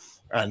now.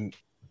 And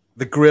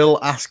the grill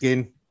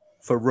asking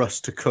for Russ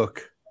to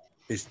cook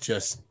is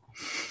just...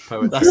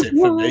 That's it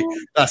for me.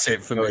 That's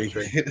it for me.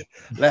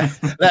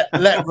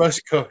 let Russ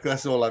cook.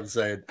 That's all I'm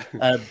saying.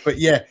 But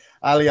yeah,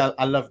 Ali,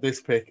 I love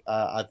this pick.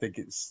 I think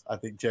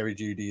Jerry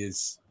Jeudy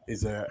is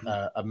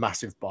a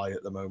massive buy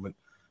at the moment,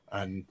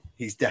 and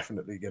he's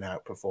definitely going to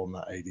outperform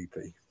that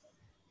ADP.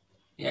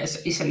 Yeah,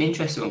 it's an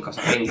interesting one, because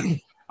I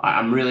think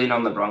I'm really in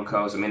on the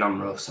Broncos. I'm in on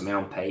Russ. I'm in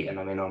on Payton.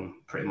 I'm in on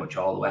pretty much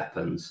all the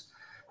weapons.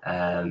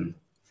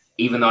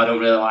 Even though I don't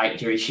really like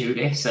Jerry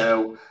Jeudy,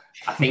 so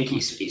I think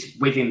it's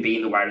with him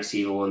being the wide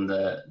receiver 1,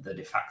 the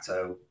de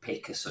facto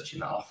pick as such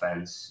in that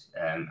offense.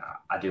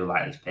 I do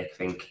like this pick. I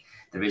think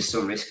there is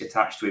some risk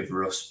attached with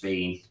Russ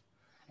being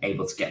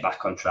able to get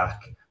back on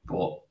track,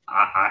 but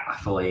I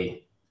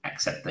fully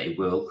accept that he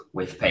will,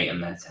 with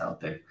Payton there to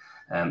help him.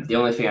 The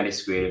only thing I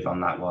disagree with on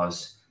that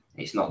was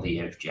it's not the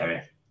year of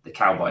Jerry. The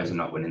Cowboys are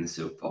not winning the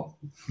Super Bowl.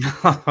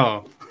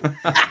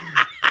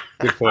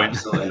 Good point.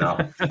 Absolutely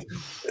not.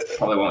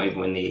 Probably won't even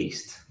win the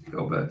East.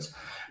 Go Birds.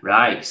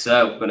 Right,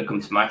 so I'm going to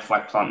come to my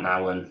flag plant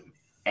now, and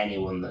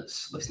anyone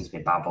that's listened to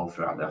me babble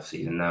throughout the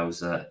offseason knows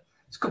that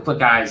there's a couple of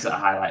guys that I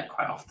highlight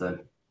quite often,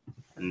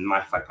 and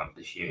my flag plant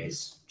this year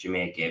is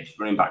Jahmyr Gibbs,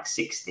 running back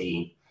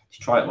 16,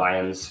 Detroit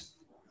Lions.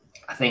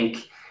 I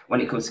think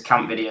when it comes to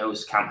camp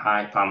videos, camp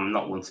hype, I'm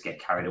not one to get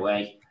carried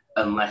away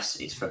unless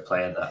it's for a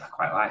player that I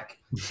quite like.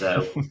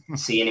 So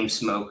seeing him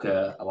smoke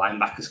a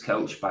linebacker's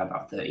coach by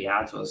about 30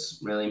 yards was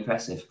really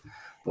impressive.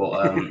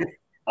 But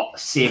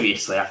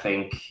seriously, I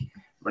think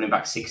running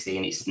back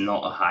 16, it's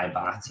not a high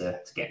bar to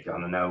get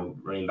going. I know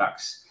running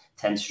backs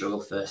tend to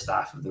struggle first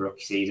half of the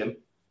rookie season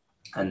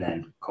and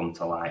then come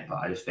to light. But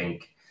I just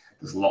think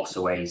there's lots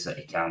of ways that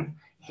he can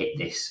hit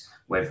this,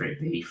 whether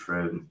it be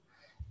from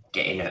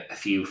getting a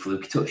few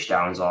fluke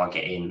touchdowns or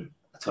getting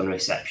a ton of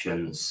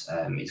receptions.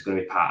 He's going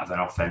to be part of an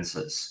offense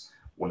that's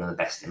one of the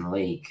best in the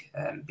league,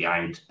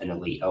 behind an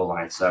elite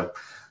O-line. So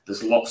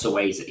there's lots of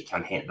ways that he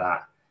can hit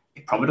that.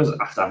 He probably doesn't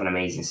have to have an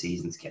amazing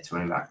season to get to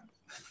running back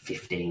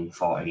 15,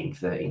 14,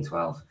 13,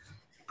 12.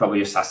 Probably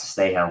just has to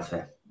stay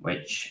healthy,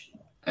 which,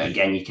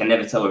 again, you can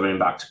never tell with running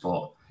backs,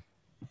 but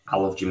I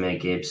love Jahmyr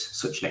Gibbs,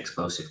 such an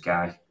explosive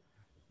guy.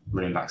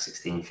 Running back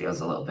 16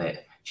 feels a little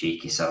bit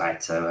cheeky, so I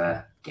had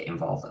to get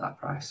involved at that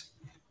price.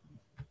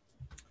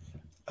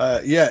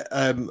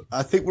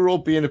 I think we're all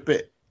being a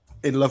bit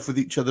in love with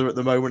each other at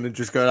the moment and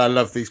just going, I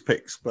love these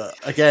picks. But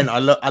again, I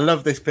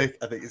love this pick.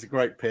 I think it's a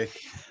great pick.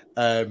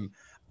 I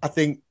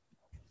think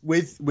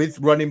with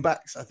running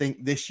backs, I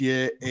think this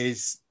year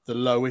is the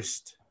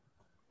lowest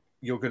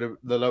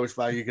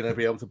value you're gonna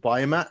be able to buy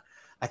him at.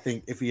 I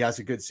think if he has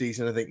a good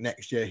season, I think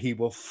next year he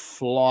will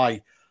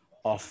fly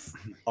off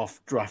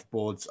draft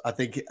boards.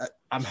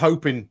 I'm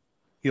hoping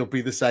he'll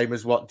be the same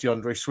as what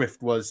DeAndre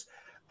Swift was.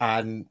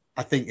 And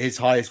I think his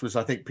highest was,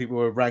 I think people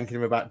were ranking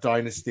him about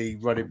Dynasty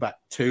running back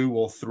 2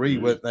 or 3,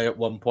 weren't they, at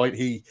one point?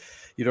 You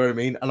know what I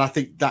mean? And I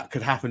think that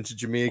could happen to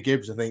Jahmyr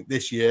Gibbs. I think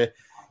this year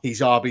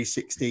he's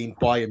RB16,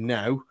 buy him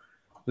now.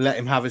 Let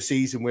him have a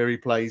season where he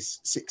plays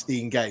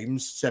 16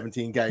 games,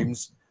 17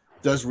 games,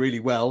 does really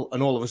well.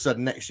 And all of a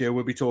sudden next year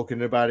we'll be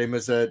talking about him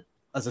as a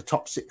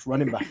top 6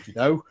 running back, you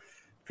know?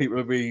 People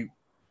will be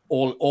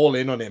all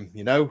in on him,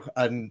 you know?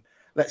 And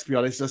let's be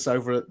honest, us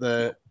over at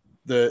the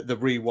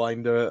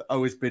Rewind are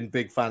always been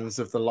big fans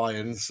of the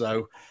Lions,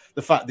 so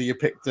the fact that you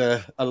picked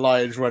a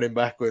Lions running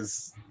back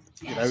was,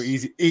 you know,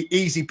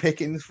 easy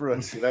pickings for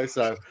us, you know.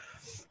 So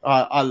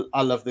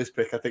I love this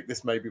pick. I think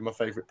this may be my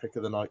favorite pick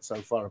of the night so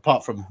far,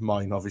 apart from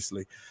mine,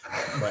 obviously.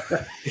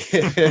 But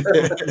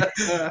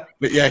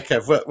yeah,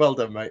 Kev, well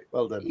done, mate.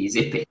 Well done.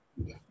 Easy pick.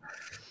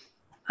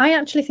 I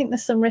actually think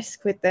there's some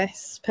risk with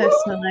this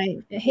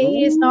personally.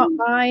 He is not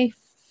my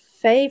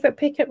favorite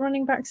pick at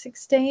running back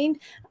 16.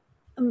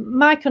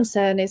 My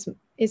concern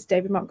is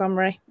David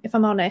Montgomery, if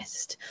I'm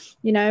honest.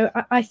 You know,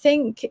 I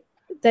think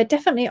they're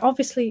definitely,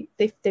 obviously,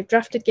 they've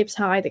drafted Gibbs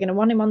high. They're going to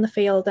want him on the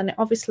field, and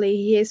obviously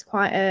he is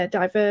quite a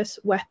diverse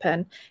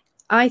weapon.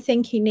 I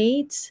think he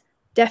needs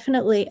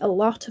definitely a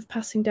lot of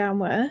passing down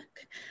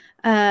work,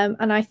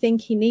 and I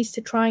think he needs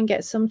to try and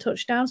get some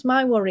touchdowns.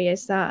 My worry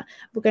is that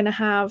we're going to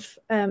have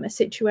a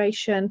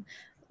situation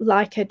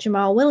like a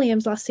Jamal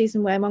Williams last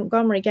season, where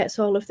Montgomery gets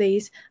all of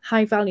these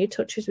high value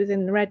touches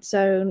within the red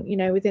zone, you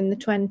know, within the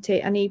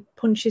 20, and he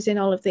punches in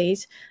all of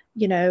these,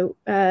 you know,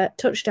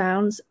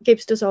 touchdowns.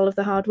 Gibbs does all of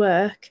the hard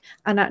work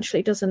and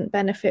actually doesn't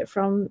benefit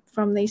from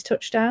these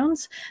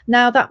touchdowns.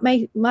 Now that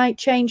might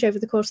change over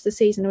the course of the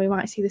season, and we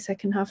might see the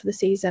second half of the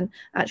season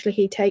actually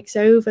he takes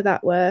over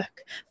that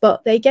work.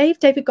 But they gave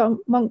David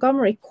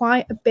Montgomery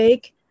quite a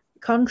big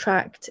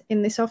contract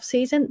in this off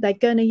season. They're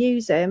going to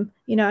use him.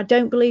 You know, I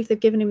don't believe they've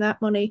given him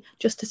that money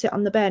just to sit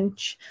on the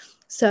bench.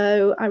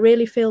 So I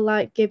really feel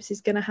like Gibbs is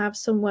going to have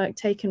some work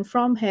taken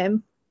from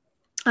him.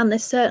 And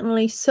there's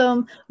certainly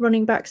some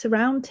running backs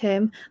around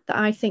him that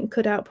I think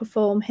could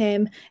outperform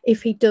him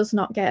if he does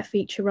not get a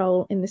feature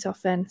role in this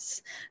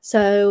offense.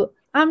 So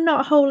I'm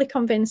not wholly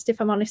convinced,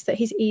 if I'm honest, that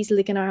he's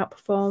easily going to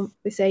outperform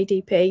this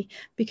ADP,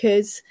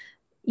 because,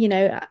 you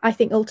know, I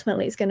think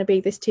ultimately it's going to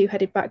be this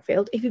two-headed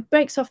backfield. If he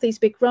breaks off these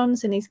big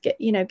runs and he's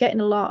getting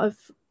a lot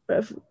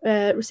of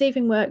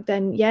receiving work,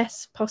 then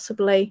yes,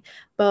 possibly.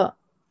 But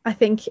I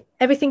think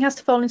everything has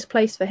to fall into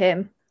place for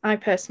him, I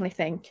personally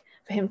think,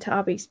 for him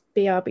to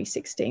be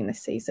RB16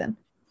 this season.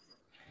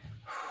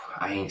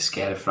 I ain't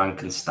scared of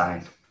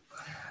Frankenstein.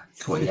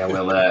 But yeah,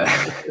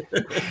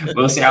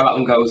 we'll see how that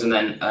one goes. And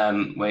then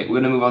we're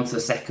going to move on to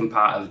the second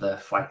part of the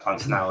flag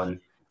plants now. And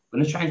we're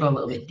going to try and go a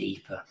little bit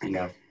deeper, you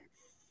know.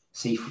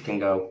 See if we can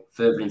go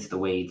further into the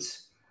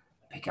weeds,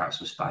 pick out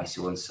some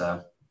spicy ones.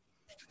 So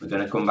we're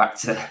going to come back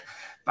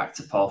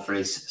to Paul for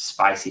his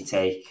spicy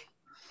take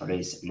for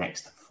his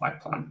next flag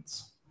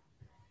plant.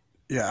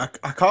 Yeah,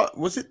 I can't.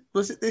 Was it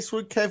this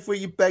one, Kev, where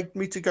you begged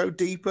me to go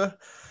deeper?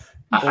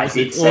 I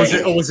did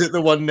say. Or was it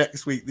the one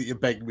next week that you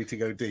begged me to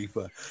go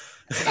deeper?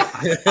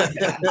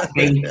 I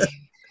think.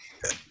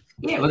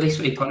 Yeah, well, this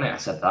week on it, I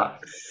said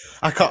that.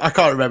 I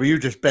can't remember. You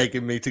just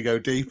begging me to go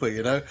deeper,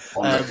 you know.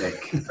 On the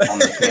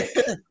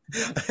pick.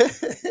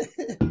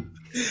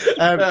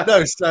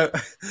 No,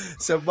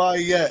 so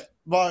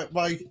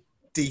my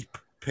deep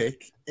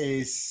pick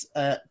is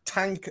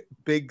Tank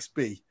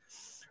Bigsby,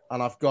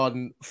 and I've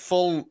gone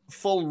full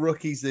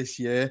rookies this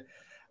year,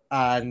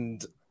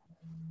 and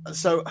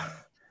so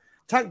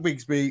Tank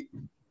Bigsby.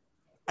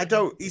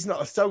 Don't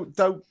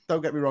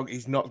get me wrong.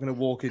 He's not going to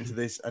walk into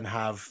this and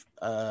have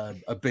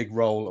a big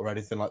role or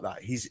anything like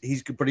that.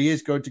 But he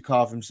is going to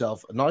carve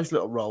himself a nice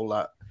little role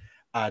at.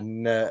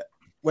 And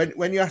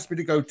when you asked me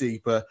to go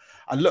deeper,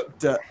 I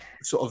looked at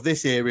sort of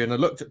this area and I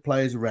looked at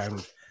players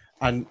around.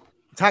 And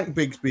Tank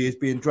Bigsby is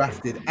being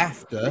drafted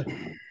after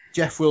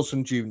Jeff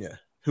Wilson Jr.,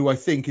 who I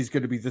think is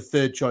going to be the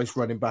third choice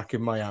running back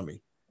in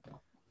Miami.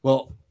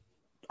 Well,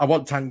 I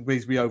want Tank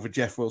Bigsby over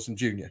Jeff Wilson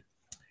Jr.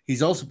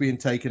 He's also being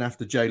taken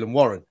after Jaylen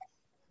Warren.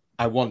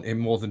 I want him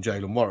more than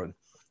Jaylen Warren.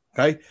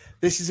 Okay.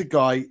 This is a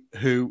guy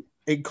who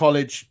in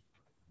college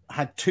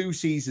had 2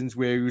 seasons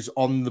where he was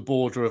on the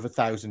border of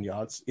 1,000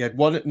 yards. He had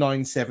one at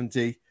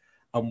 970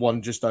 and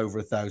one just over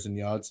 1,000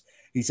 yards.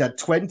 He's had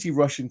 20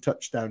 rushing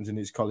touchdowns in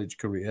his college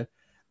career.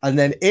 And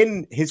then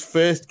in his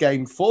first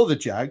game for the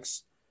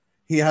Jags,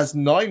 he has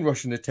 9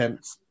 rushing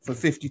attempts for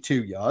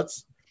 52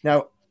 yards.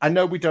 Now, I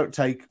know we don't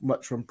take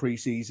much from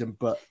preseason,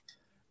 but,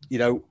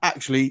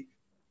 actually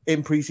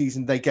in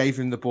preseason, they gave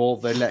him the ball,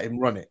 they let him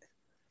run it.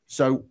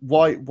 So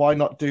why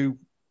not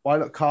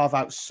carve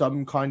out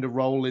some kind of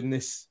role in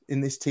this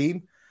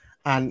team?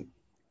 And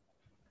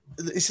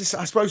I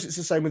suppose it's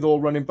the same with all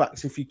running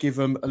backs. If you give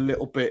them a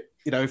little bit,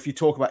 if you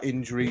talk about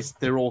injuries,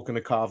 they're all going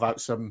to carve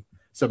out some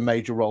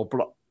major role.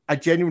 But I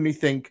genuinely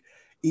think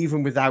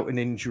even without an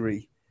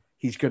injury,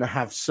 he's going to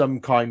have some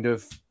kind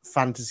of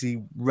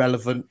fantasy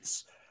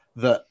relevance,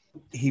 that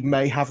he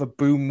may have a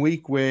boom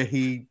week where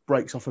he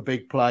breaks off a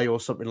big play or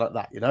something like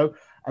that,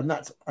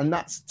 And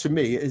that's to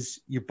me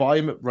is you buy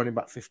him at running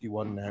back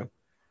 51 now,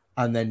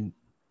 and then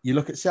you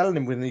look at selling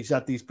him when he's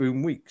had these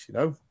boom weeks,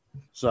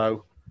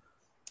 So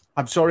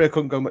I'm sorry I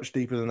couldn't go much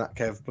deeper than that,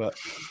 Kev, but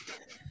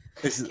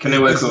can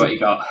you work with what you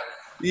got?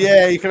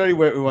 Yeah, you can only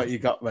work with what you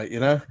got, mate.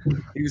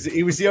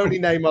 He was the only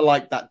name I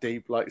liked that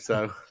deep,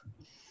 so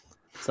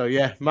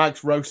yeah.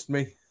 Mags, roast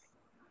me.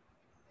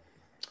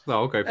 No,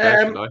 I'll go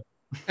first.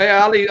 Hey,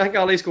 Ali, I think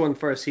Ali's going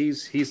first.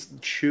 He's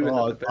chewing.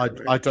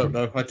 I don't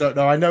know.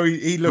 I know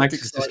he looked Max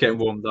excited. is just getting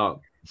warmed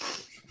up.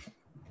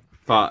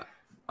 But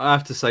I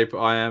have to say,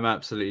 I am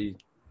absolutely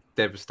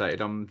devastated.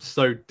 I'm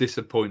so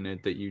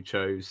disappointed that you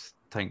chose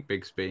Tank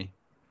Bigsby.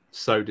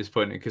 So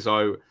disappointed because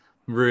I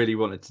really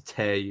wanted to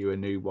tear you a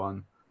new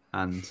one,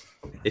 and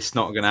it's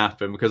not going to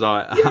happen because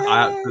I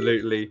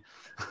absolutely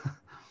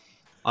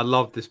I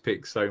love this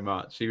pick so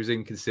much. He was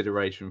in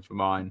consideration for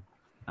mine,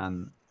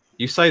 and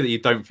you say that you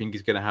don't think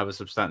he's going to have a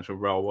substantial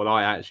role. Well,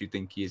 I actually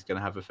think he is going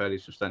to have a fairly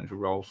substantial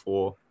role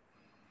for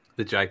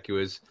the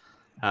Jaguars.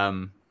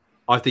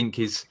 I think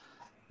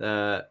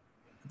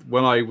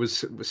when I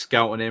was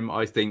scouting him,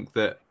 I think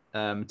that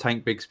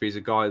Tank Bigsby is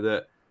a guy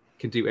that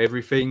can do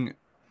everything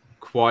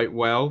quite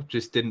well,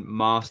 just didn't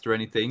master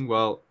anything.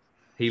 Well,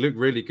 he looked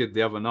really good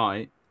the other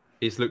night.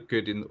 He's looked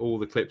good in all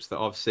the clips that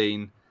I've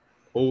seen.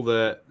 All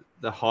the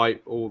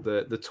hype, all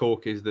the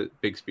talk is that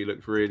Bigsby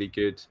looked really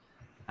good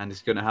and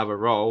is going to have a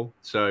role.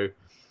 So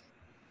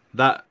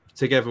that,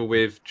 together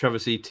with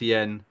Travis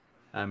Etienne,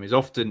 is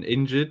often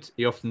injured.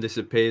 He often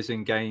disappears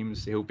in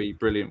games. He'll be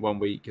brilliant one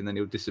week and then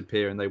he'll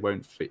disappear and they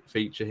won't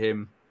feature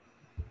him.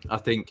 I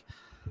think,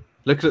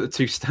 looking at the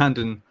two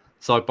standing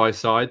side by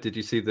side, did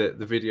you see the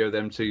video of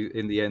them two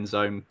in the end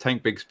zone?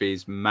 Tank Bigsby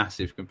is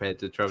massive compared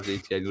to Travis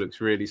Etienne. He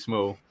looks really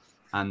small.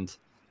 And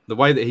the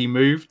way that he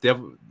moved the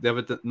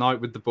other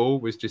night with the ball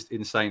was just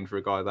insane for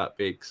a guy that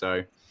big.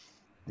 So,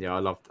 yeah,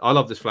 I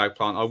love this flag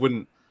plant. I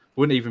wouldn't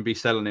even be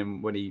selling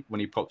him when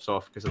he pops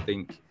off, because I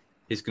think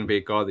he's going to be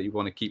a guy that you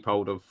want to keep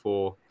hold of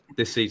for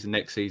this season,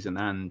 next season,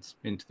 and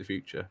into the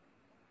future.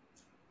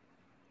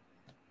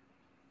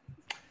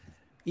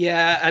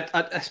 Yeah,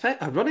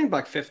 I running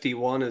back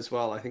 51 as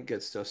well. I think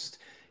it's just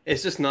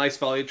nice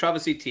value.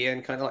 Travis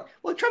Etienne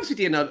Travis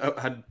Etienne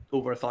had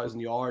over 1,000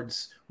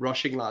 yards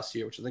rushing last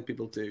year, which I think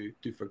people do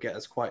forget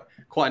is quite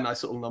a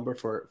nice little number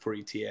for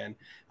Etienne.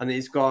 And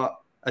he's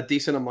got a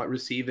decent amount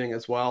receiving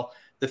as well.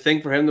 The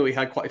thing for him, though, he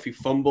had quite a few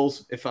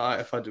fumbles, if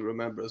I do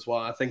remember as well.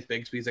 I think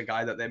Bigsby's a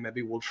guy that they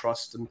maybe will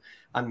trust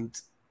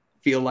and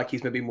feel like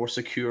he's maybe more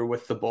secure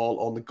with the ball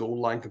on the goal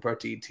line compared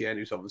to Etienne,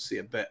 who's obviously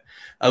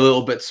a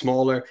little bit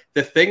smaller.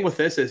 The thing with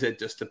this is it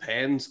just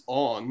depends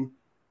on,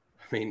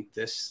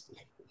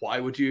 why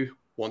would you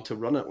want to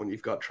run it when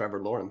you've got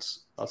Trevor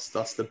Lawrence?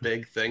 That's the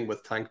big thing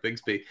with Tank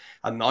Bigsby.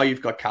 And now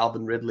you've got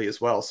Calvin Ridley as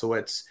well. So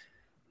it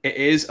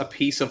is a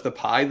piece of the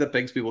pie that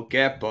Bigsby will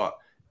get, but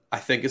I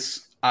think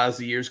as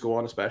the years go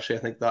on, especially, I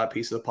think that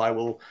piece of the pie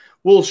will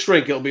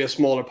shrink. It'll be a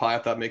smaller pie,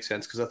 if that makes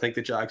sense, because I think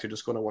the Jags are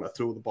just going to want to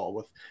throw the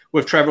ball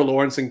with Trevor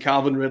Lawrence and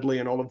Calvin Ridley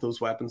and all of those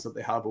weapons that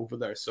they have over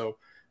there. So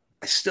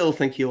I still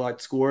think he'll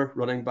outscore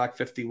running back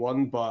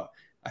 51, but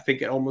I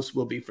think it almost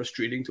will be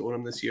frustrating to own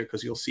him this year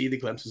because you'll see the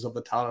glimpses of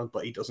the talent,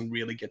 but he doesn't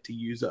really get to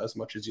use it as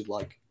much as you'd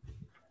like.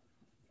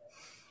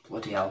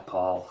 Bloody hell,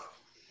 Paul.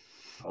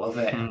 I love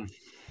it. I'm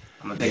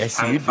a big Yes,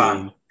 Tank you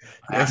fan. do.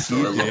 Yes,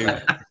 you do.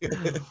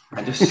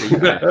 I just see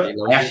that.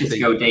 I asked you to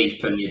go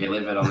deep and you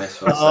delivered on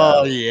this one. So,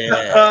 Oh,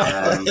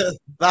 yeah.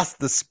 That's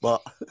the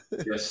spot.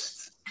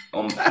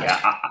 I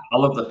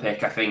love the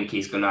pick. I think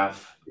he's going to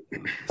have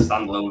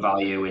standalone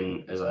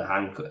value as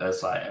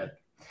a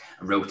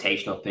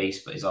rotational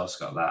piece, but he's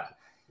also got that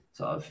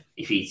sort of,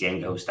 if Etienne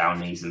goes down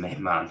and he's the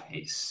main man,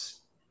 he's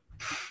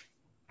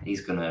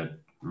going to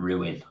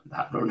ruin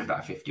that running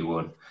back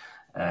 51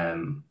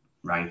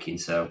 ranking.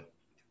 So,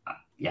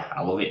 yeah,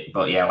 I love it.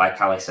 But yeah, like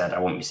Ali said, I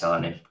won't be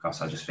selling him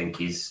because I just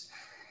think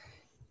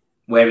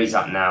where he's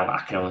at now, I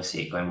can only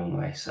see it going one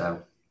way.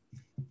 So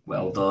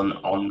well done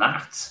on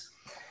that.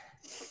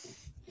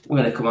 We're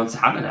going to come on to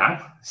Hannah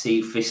now. See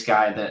if this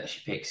guy that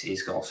she picks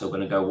is also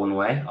going to go one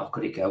way, or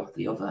could it go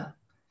the other?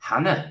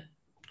 Hannah,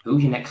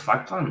 who's your next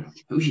flag plan?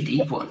 Who's your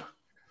deep one?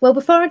 Well,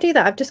 before I do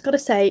that, I've just got to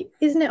say,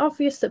 isn't it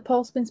obvious that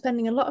Paul's been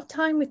spending a lot of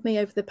time with me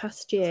over the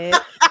past year?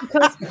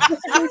 Because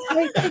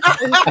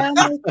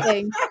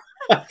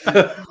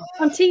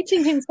I'm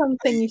teaching him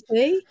something, you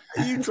see.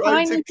 Are you He's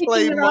trying to finally picking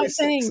claim the my right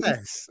things.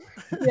 success?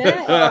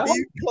 Yeah. Are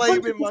you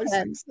claiming my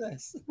 100%.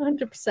 success?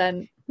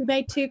 100%. We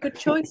made 2 good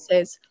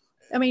choices.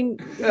 I mean,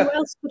 who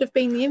else would have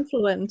been the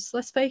influence?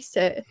 Let's face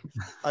it.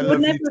 I He love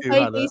would you never too, have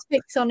made Hannah. these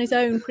picks on his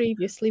own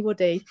previously, would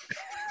he?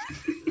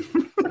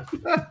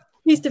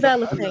 He's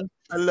developing.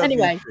 I love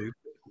Anyway.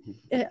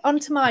 you On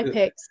to my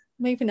picks.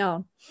 Moving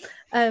on.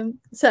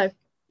 So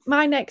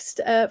my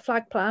next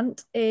flag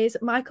plant is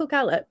Michael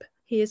Gallup.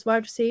 He is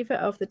wide receiver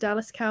of the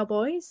Dallas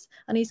Cowboys,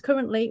 and he's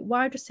currently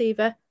wide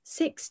receiver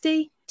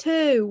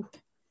 62.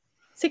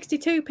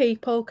 62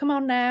 people. Come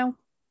on now.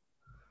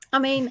 I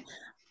mean,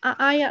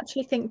 I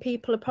actually think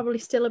people are probably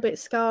still a bit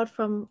scarred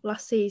from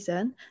last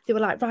season. They were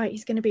like, right,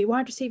 he's going to be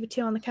wide receiver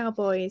 2 on the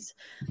Cowboys.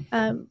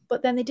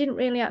 But then they didn't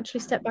really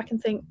actually step back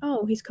and think,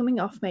 oh, he's coming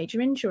off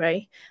major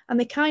injury. And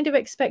they kind of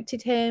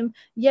expected him,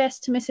 yes,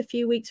 to miss a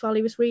few weeks while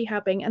he was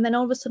rehabbing, and then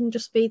all of a sudden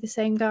just be the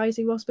same guy as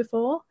he was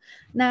before.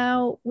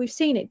 Now, we've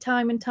seen it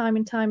time and time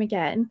and time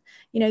again.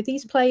 You know,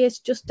 these players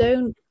just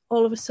don't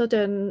all of a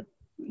sudden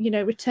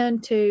return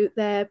to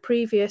their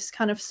previous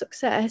kind of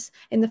success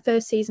in the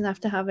first season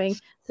after having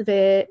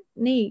severe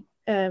knee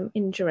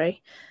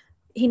injury.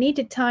 He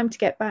needed time to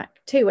get back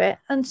to it,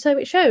 and so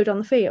it showed on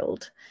the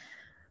field.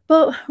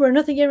 But we're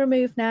another year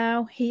removed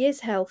now. He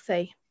is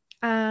healthy,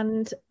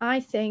 and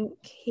I think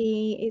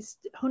he is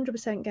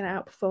 100% going to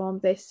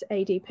outperform this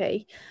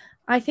ADP.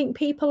 I think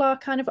people are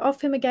kind of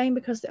off him again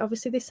because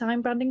obviously they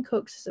signed Brandon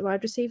Cooks as a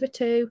wide receiver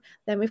 2.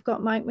 Then we've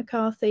got Mike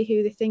McCarthy,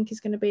 who they think is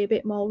going to be a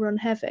bit more run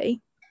heavy.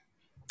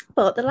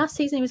 But the last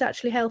season he was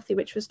actually healthy,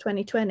 which was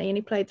 2020, and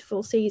he played the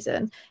full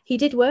season. He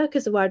did work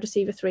as a wide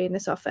receiver 3 in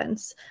this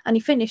offense, and he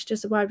finished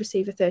as a wide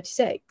receiver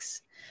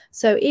 36.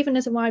 So even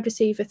as a wide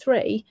receiver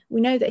 3,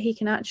 we know that he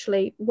can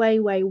actually way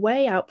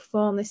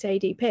outperform this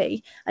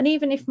ADP. And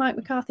even if Mike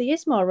McCarthy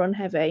is more run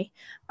heavy,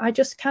 I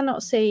just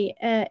cannot see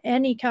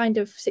any kind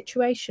of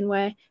situation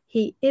where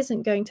he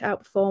isn't going to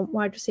outperform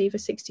wide receiver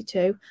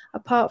 62,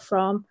 apart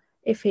from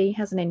if he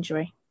has an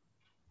injury.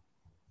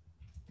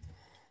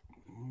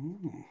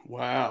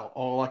 Wow.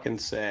 All I can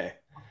say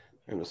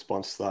in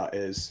response to that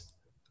is,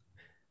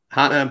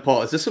 Hannah and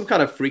Paul, is this some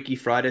kind of Freaky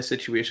Friday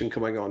situation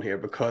coming on here?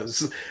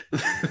 Because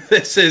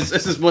this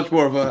is much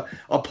more of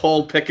a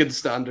Paul Picken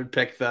standard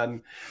pick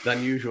than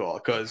usual.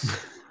 Because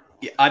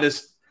I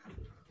just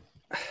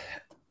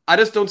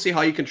don't see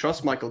how you can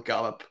trust Michael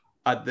Gallup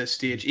at this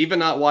stage,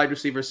 even at wide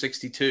receiver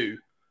 62.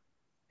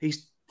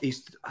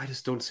 I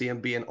just don't see him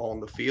being on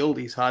the field.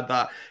 He had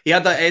that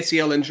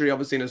ACL injury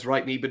obviously in his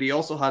right knee, but he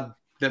also had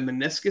the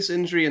meniscus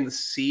injury in the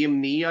same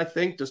knee, I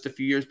think, just a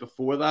few years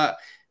before that.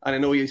 And I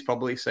know he's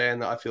probably saying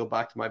that I feel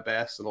back to my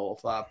best and all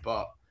of that,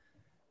 but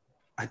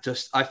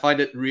I find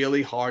it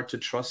really hard to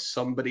trust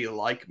somebody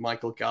like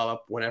Michael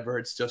Gallup whenever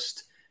it's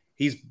just,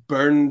 he's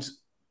burned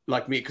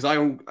like me, because I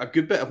own a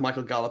good bit of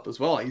Michael Gallup as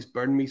well. He's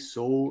burned me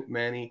so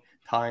many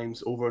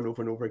times over and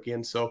over and over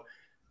again. So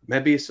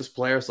maybe it's just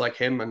players like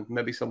him and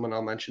maybe someone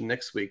I'll mention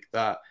next week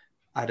that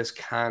I just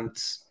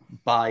can't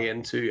buy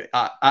into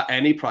at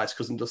any price,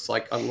 because I'm just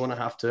like, I'm going to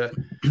have to,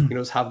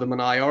 just have them in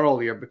IR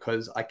all year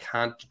because I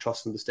can't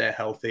trust them to stay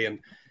healthy. And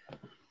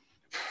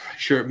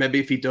sure, maybe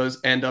if he does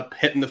end up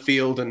hitting the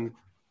field and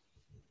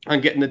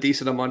getting a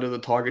decent amount of the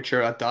target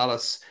share at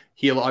Dallas,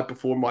 he'll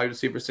outperform wide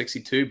receiver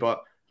 62,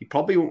 but he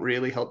probably won't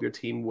really help your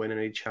team win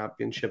any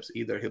championships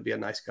either. He'll be a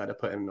nice guy to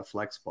put in a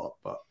flex spot,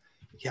 but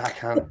yeah, I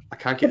can't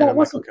get into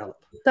Michael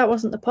Gallup. That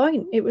wasn't the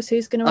point. It was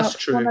who's going to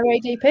outperform our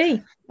ADP.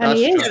 And That's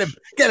he true. is.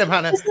 Get him,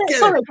 Hannah.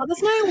 Sorry, but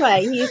there's no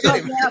way he's not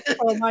going to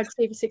outperform wide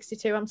receiver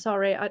 62. I'm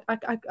sorry. I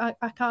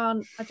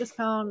can't. I just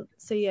can't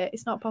see it.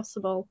 It's not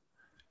possible.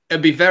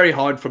 It'd be very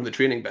hard from the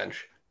training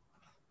bench.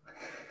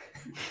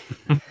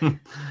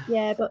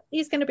 Yeah, but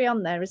he's going to be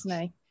on there, isn't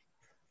he?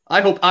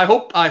 I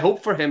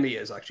hope for him he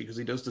is, actually, because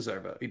he does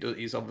deserve it.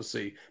 He's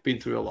obviously been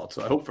through a lot,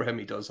 so I hope for him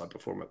he does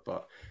outperform it.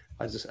 But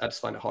I just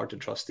find it hard to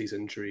trust these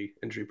injury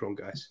prone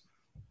guys.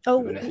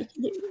 Oh,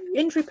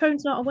 injury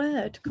prone's not a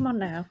word. Come on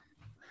now.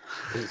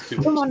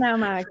 Come on now,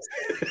 Mags.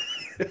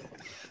 I'm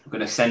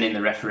going to send in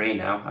the referee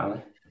now,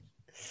 Ali.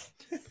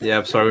 Yeah,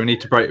 I'm sorry. We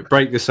need to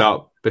break this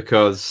up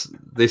because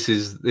this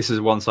is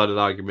a one-sided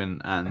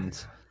argument,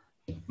 and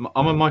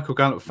I'm a Michael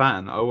Gallup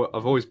fan.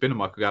 I've always been a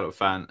Michael Gallup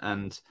fan,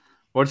 and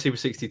wide receiver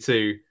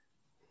 62,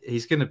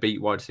 he's going to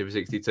beat wide receiver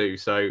 62.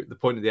 So the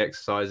point of the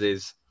exercise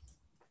is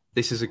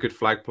this is a good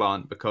flag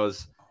plant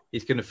because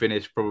he's going to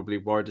finish probably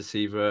wide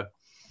receiver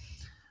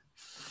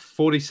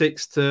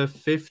 46 to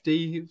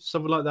 50,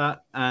 something like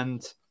that.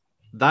 And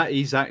that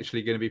is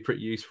actually going to be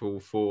pretty useful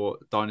for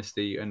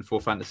Dynasty and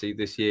for Fantasy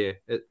this year.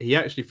 He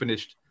actually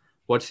finished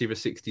wide receiver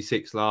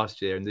 66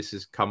 last year, and this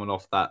is coming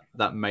off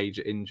that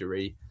major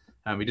injury.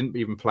 He didn't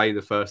even play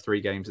the first 3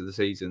 games of the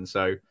season.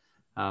 So,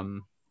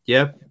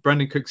 yeah,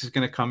 Brandon Cooks is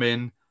going to come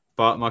in,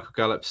 but Michael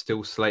Gallup's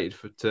still slated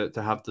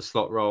to have the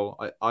slot role.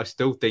 I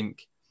still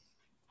think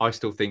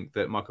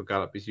that Michael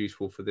Gallup is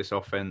useful for this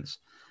offense.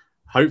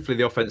 Hopefully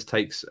the offense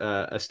takes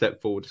a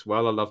step forward as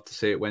well. I love to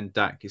see it when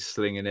Dak is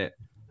slinging it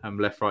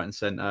left, right, and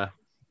center.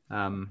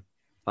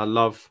 I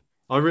love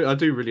I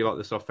do really like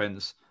this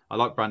offense. I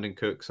like Brandon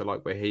Cooks. I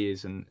like where he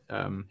is and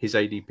his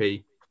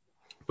ADP.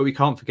 But we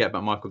can't forget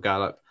about Michael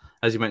Gallup.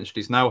 As you mentioned,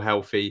 he's now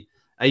healthy,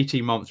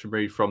 18 months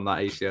removed from that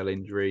ACL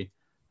injury.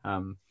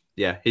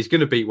 He's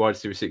going to beat wide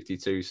receiver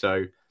 62.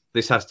 So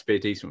this has to be a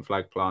decent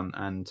flag plant.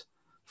 And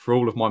for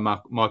all of my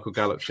Michael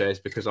Gallup shares,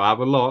 because I have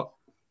a lot,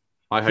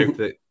 I hope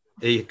that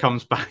he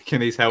comes back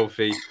and he's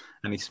healthy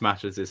and he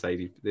smashes this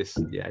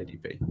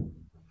ADP.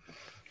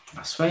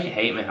 I swear you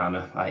hate me,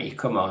 Hannah. Like, you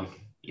come on,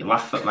 you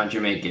laugh at my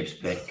Jahmyr Gibbs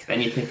pick,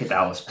 then you pick a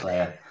Dallas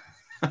player.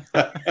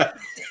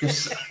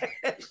 It's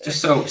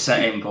just so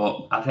upsetting.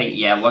 But I think,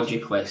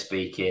 logically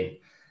speaking,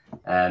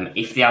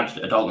 if they had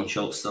Dalton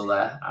Schultz still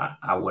there,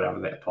 I would have a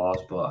bit of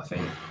pause. But I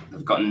think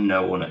they've got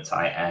no one at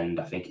tight end.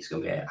 I think it's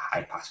going to be a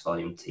high pass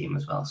volume team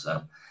as well.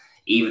 So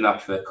even though I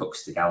prefer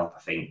Cooks to Gallup,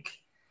 I think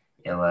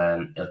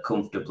he'll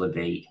comfortably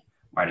beat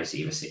wide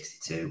receiver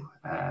 62,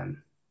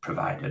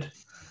 provided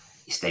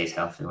he stays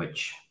healthy,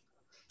 which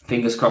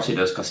fingers crossed he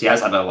does, because he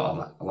has had a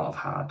lot of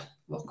hard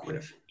luck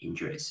with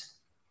injuries.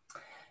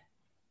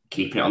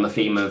 Keeping it on the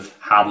theme of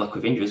hard luck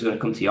with injuries, we're going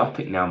to come to your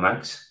pick now,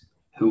 Max.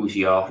 Who's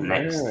your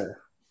next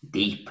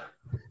deep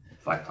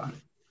flag plant?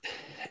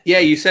 Yeah,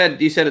 you said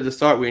at the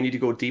start we need to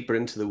go deeper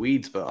into the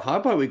weeds, but how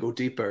about we go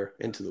deeper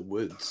into the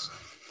woods?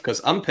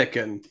 Because I'm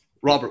picking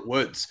Robert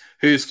Woods,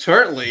 who's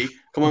currently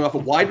coming off a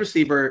wide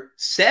receiver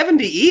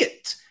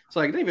 78.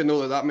 So I didn't even know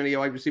there are that many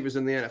wide receivers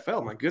in the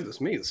NFL. My goodness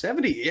me,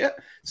 78.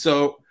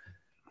 So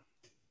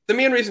the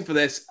main reason for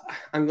this,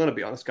 I'm going to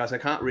be honest, guys, I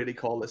can't really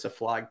call this a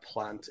flag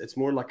plant. It's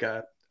more like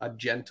a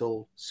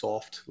gentle,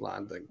 soft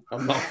landing.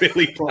 I'm not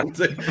really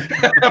planting.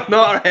 I'm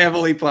not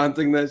heavily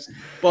planting this,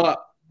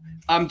 but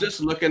I'm just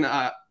looking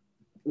at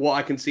what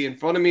I can see in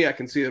front of me. I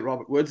can see that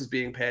Robert Woods is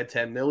being paid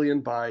 $10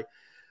 million by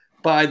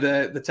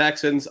the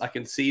Texans. I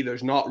can see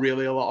there's not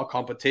really a lot of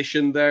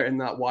competition there in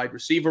that wide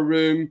receiver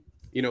room.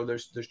 You know,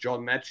 there's John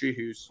Mechie,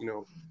 who's, you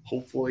know,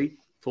 hopefully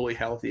fully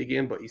healthy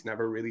again, but he's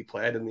never really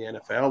played in the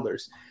NFL.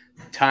 There's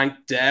Tank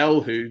Dell,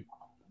 who,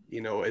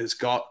 you know, has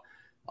got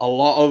a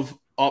lot of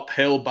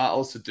uphill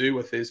battles to do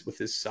with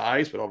his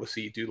size, but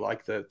obviously you do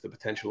like the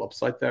potential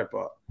upside there,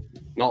 but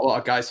not a lot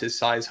of guys his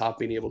size have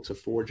been able to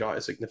forge out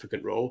a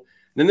significant role.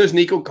 And then there's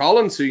Nico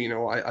Collins, who, you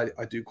know,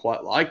 I do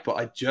quite like, but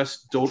I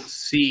just don't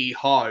see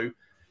how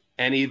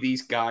any of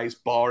these guys,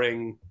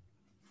 barring,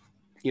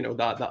 you know,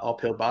 that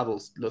uphill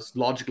battles, just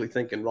logically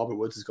thinking Robert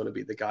Woods is going to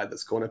be the guy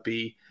that's going to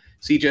be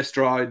CJ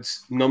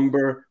Stroud's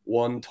number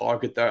one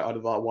target there out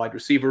of that wide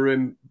receiver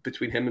room.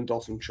 Between him and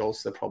Dalton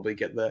Schultz, they'll probably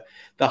get the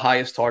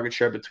highest target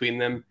share between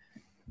them.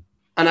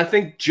 And I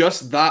think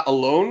just that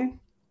alone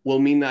will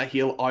mean that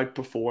he'll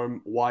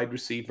outperform wide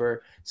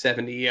receiver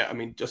 78. I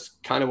mean,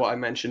 just kind of what I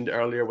mentioned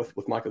earlier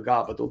with Michael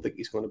Gallup. I don't think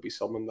he's going to be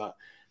someone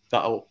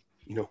that'll,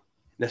 you know,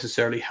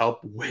 necessarily help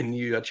win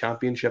you a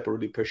championship or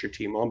really push your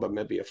team on, but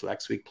maybe a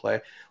flex week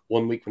play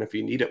 1 week whenever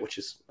you need it, which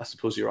is, I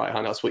suppose you're right,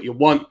 Hannah. That's what you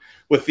want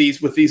with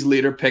these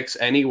leader picks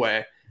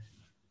anyway.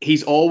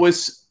 He's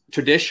always,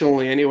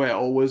 traditionally anyway,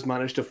 always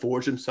managed to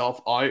forge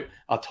himself out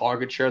a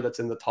target share that's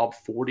in the top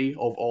 40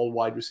 of all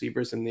wide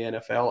receivers in the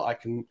NFL.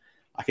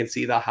 I can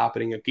see that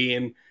happening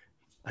again.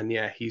 And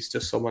yeah, he's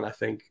just someone, I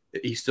think,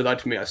 he stood out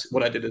to me.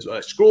 What I did is I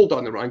scrolled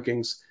down the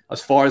rankings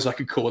as far as I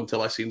could go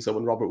until I seen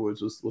someone. Robert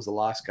Woods was the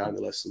last guy on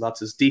the list. So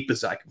that's as deep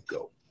as I could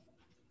go.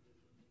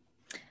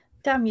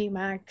 Damn you,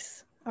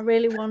 Max. I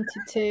really wanted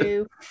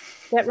to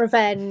get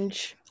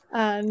revenge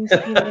and,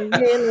 you know,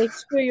 really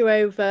screw you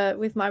over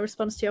with my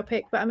response to your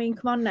pick. But I mean,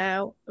 come on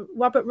now.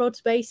 Robert Woods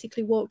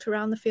basically walked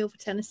around the field for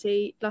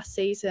Tennessee last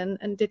season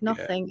and did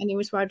nothing, and he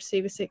was wide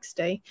receiver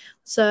 60.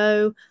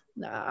 So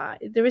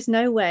there is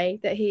no way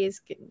that he is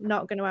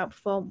not going to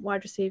outperform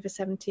wide receiver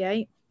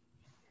 78.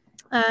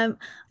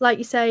 Like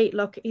you say,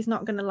 look, he's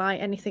not going to light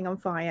anything on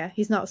fire.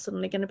 He's not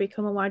suddenly going to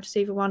become a wide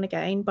receiver 1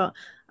 again, but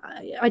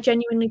I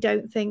genuinely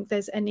don't think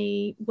there's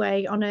any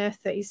way on earth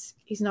that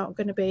he's not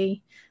going to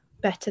be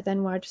better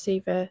than wide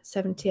receiver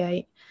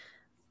 78.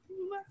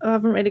 I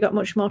haven't really got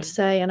much more to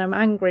say, and I'm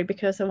angry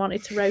because I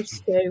wanted to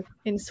roast you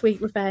in sweet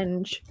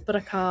revenge, but I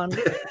can't.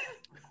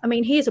 I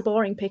mean, he is a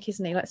boring pick,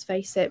 isn't he? Let's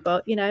face it.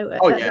 But, you know,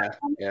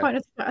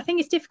 I think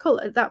it's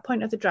difficult at that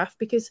point of the draft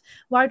because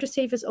wide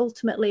receivers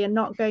ultimately are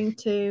not going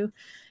to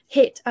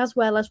hit as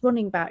well as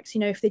running backs.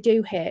 You know, if they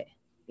do hit,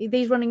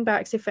 these running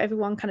backs, if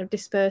everyone kind of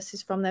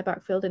disperses from their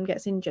backfield and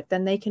gets injured,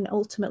 then they can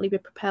ultimately be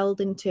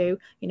propelled into,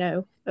 you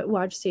know,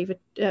 wide receiver,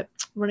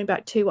 running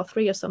back 2 or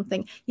 3 or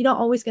something. You're not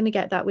always going to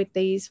get that with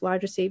these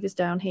wide receivers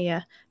down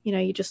here. You know,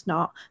 you're just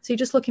not. So you're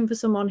just looking for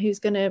someone who's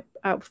going to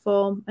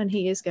outperform, and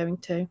he is going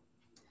to.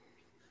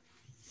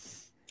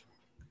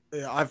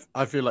 Yeah,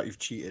 I feel like you've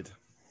cheated.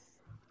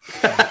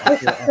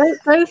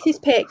 Both his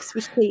picks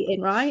was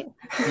cheating, right?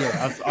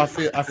 Yeah, I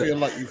feel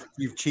like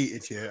you've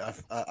cheated here.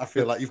 I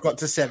feel like you've got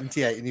to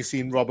 78 and you've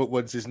seen Robert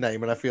Woods'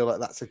 name, and I feel like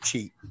that's a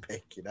cheat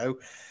pick. You know,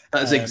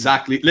 that's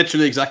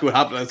literally exactly what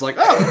happened. I was like,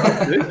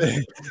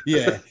 oh,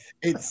 yeah.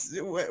 It's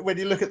when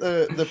you look at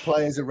the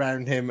players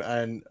around him,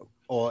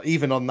 or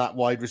even on that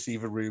wide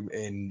receiver room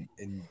in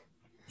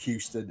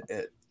Houston,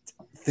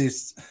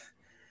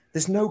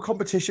 There's no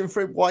competition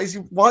for him. Why is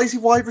he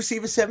wide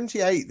receiver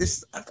 78?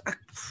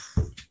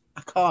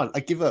 I can't. I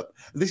give up.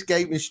 This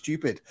game is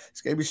stupid.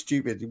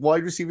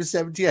 Wide receiver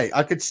 78.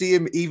 I could see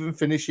him even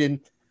finishing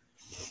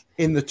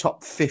in the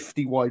top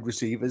 50 wide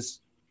receivers.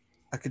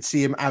 I could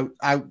see him out.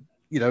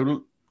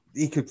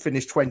 He could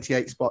finish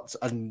 28 spots,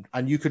 and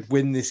you could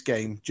win this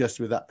game just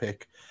with that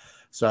pick.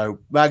 So,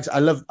 Mags, I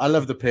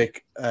love the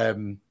pick.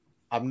 I'm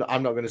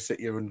not going to sit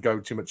here and go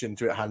too much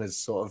into it. Hannah's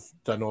sort of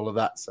done all of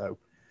that, so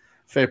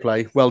fair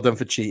play. Well done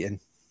for cheating.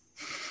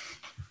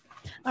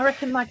 I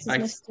reckon Max has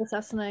missed us,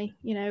 hasn't he?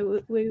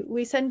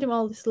 We send him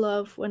all this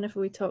love whenever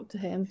we talk to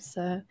him,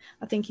 so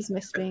I think he's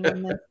missed being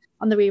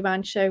on the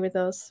Rewind show with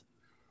us.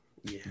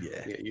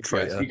 Yeah. You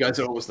guys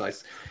are always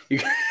nice.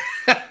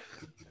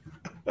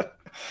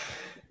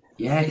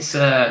 Yeah, it's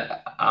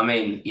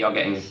you're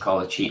getting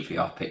called a cheat for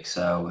your pick,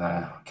 so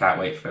can't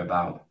wait for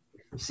about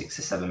 6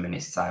 or 7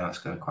 minutes time. That's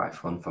going to be quite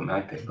fun for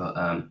my pick, but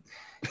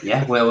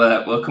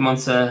we'll come on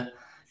to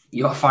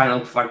your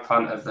final flag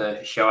plant of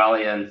the show,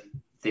 Ali, and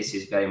this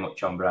is very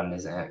much on brand,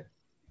 isn't it?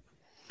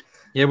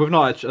 Yeah, we've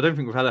not actually, I don't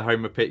think we've had a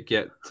homer pick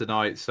yet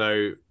tonight,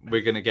 so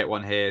we're going to get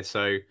one here.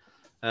 So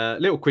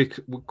little quick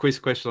quiz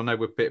question. I know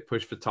we're a bit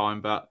pushed for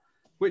time, but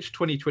which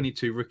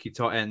 2022 rookie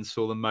tight end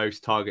saw the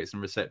most targets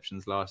and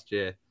receptions last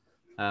year?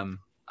 I'll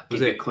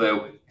give you a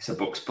clue. It's a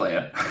Bucks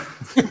player.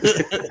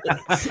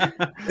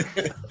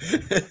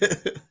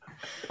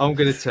 I'm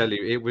going to tell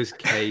you, it was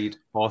Cade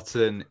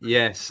Otton.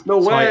 Yes. No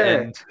tight way.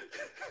 End.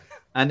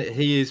 And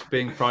he is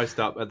being priced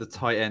up at the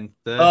tight end.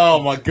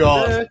 Oh my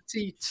God.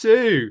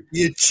 32.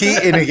 You're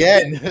cheating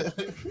again.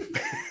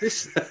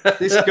 This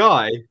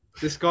guy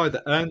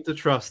that earned the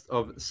trust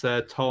of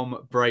Sir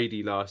Tom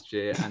Brady last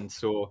year and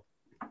saw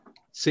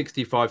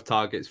 65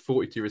 targets,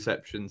 42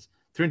 receptions,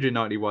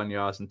 391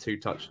 yards and 2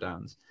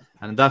 touchdowns.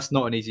 And that's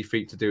not an easy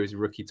feat to do as a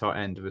rookie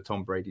tight end of a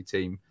Tom Brady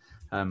team.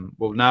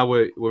 Well, now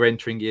we're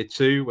entering year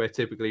 2, where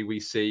typically we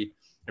see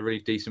a really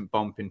decent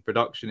bump in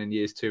production in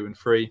years 2 and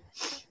 3.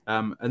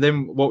 And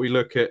then what we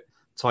look at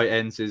tight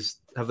ends is,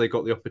 have they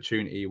got the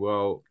opportunity?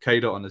 Well,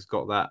 Cade Otton has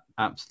got that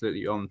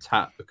absolutely on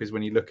tap, because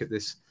when you look at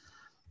this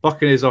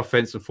Buccaneers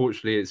offense,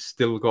 unfortunately, it's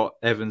still got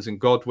Evans and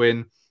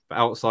Godwin. But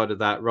outside of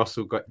that,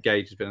 Russell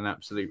Gage has been an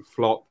absolute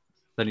flop.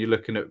 Then you're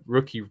looking at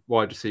rookie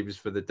wide receivers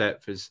for the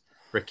depth, as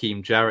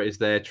Raheem Jarrett is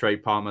there, Trey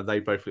Palmer. They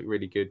both look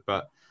really good,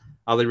 but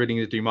are they really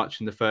going to do much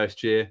in the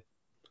first year?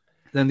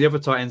 Then the other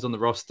tight ends on the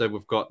roster,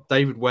 we've got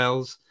David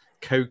Wells,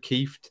 Co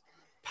Kieft,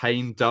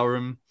 Payne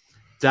Durham,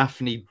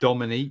 Daphne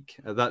Dominique.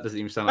 That doesn't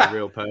even sound like a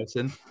real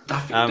person.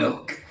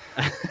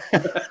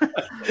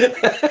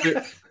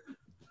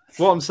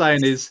 What I'm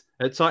saying is,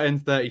 at tight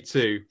end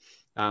 32,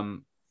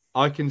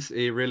 I can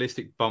see a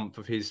realistic bump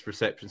of his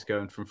receptions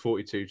going from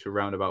 42 to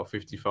around about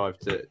 55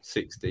 to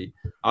 60.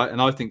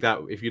 And I think that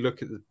if you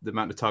look at the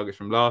amount of targets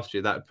from last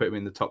year, that would put him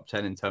in the top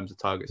 10 in terms of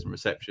targets and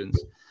receptions.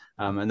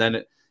 And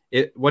then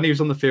when he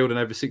was on the field and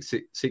over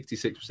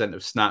 66%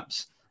 of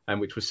snaps,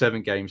 which was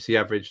 7 games, he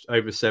averaged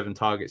over 7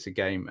 targets a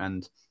game.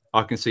 And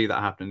I can see that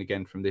happening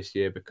again from this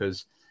year,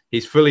 because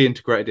he's fully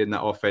integrated in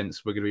that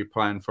offense. We're going to be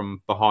playing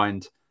from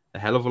behind a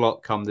hell of a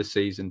lot come this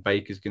season.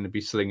 Baker's going to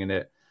be slinging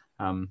it.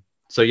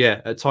 So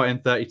yeah, at tight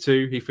end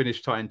 32, he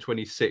finished tight end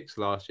 26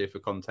 last year for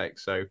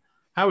context. So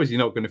how is he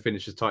not going to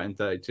finish as tight end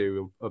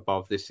 32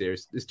 above this year?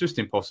 It's just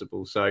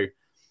impossible. So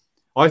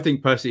I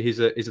think personally he's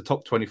a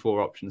top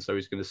 24 option. So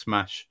he's going to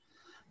smash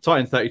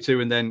tight end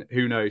 32. And then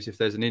who knows, if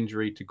there's an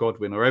injury to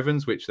Godwin or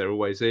Evans, which there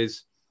always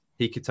is,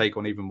 he could take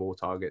on even more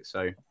targets.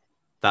 So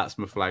that's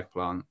my flag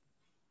plant.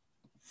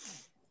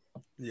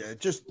 Yeah,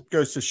 it just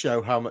goes to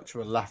show how much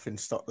of a laughing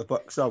stock the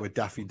Bucks are with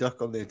Daffy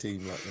Duck on their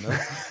team,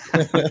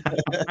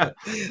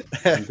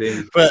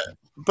 Indeed. But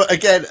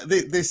again,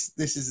 this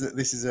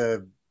is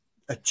a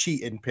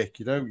cheating pick.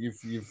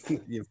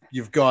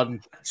 You've gone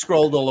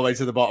scrolled all the way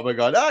to the bottom and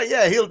gone, oh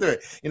yeah, he'll do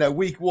it.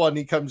 Week 1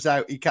 he comes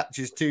out, he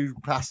catches 2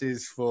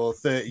 passes for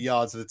 30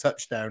 yards and a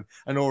touchdown,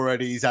 and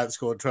already he's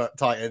outscored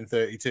tight end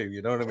 32.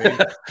 You know what I mean?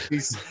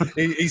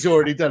 he's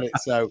already done it.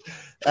 So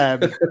I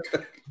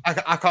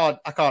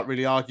can't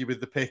really argue with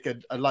the pick.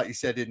 And like you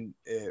said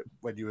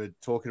when you were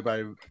talking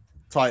about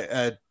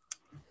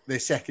their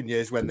second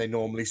years, when they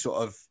normally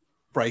sort of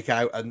break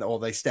out or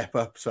they step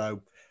up.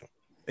 So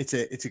it's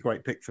a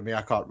great pick for me.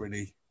 I can't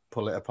really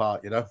pull it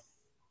apart,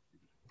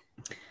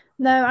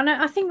 No, and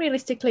I think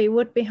realistically it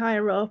would be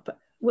higher up.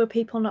 Were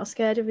people not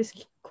scared of his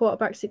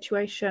quarterback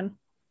situation?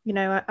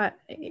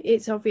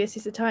 It's obvious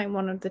he's the tight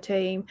one of the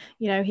team.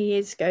 He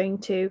is going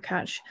to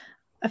catch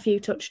a few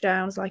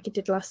touchdowns like he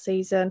did last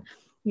season.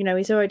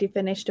 He's already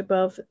finished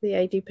above the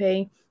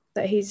ADP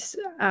that he's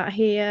at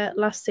here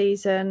last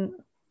season.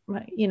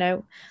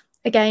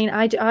 Again,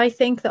 I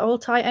think that all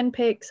tight end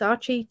picks are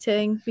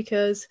cheating,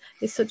 because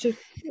it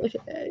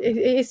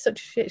is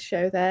such a shit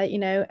show there.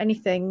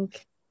 Anything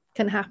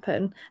can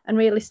happen. And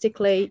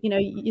realistically,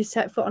 you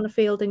set foot on the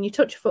field and you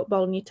touch a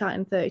football and you're tight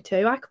end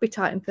 32. I could be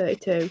tight end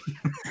 32.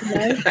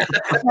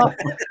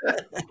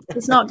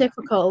 It's not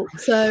difficult.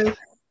 So,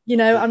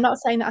 I'm not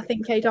saying that I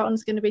think Cade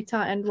Otton's going to be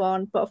tight end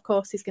 1, but of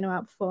course he's going to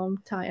outperform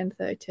tight end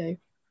 32.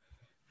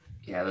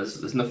 Yeah,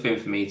 there's nothing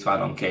for me to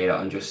add on Cade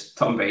Otton. Just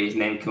Tom Brady's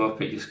name come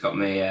up. It just got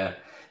me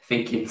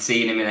thinking,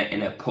 seeing him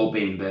in a pub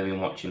in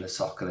Birmingham watching the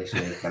soccer this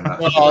week. And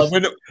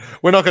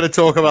we're not going to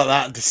talk about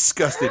that.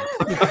 Disgusting.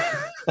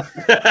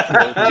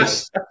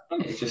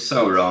 It's just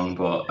so wrong.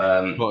 But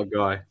what a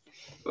guy.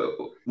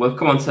 We'll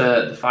come on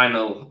to the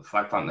final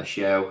flag plant of the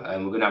show,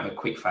 and we're going to have a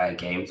quick fire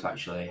game to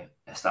actually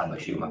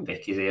establish who my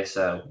pick is here.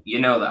 So you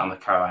know that I'm a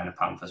Carolina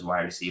Panthers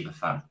wide receiver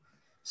fan.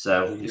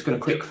 So just going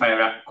to quick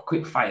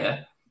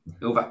fire.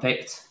 Who have I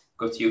picked?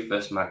 Go to you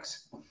first,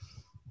 Max.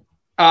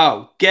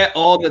 Oh, get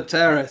on the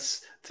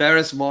Terrace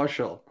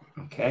Marshall.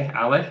 Okay,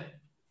 Ali.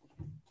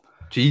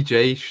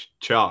 GJ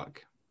Chark.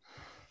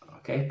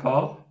 Okay,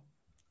 Paul.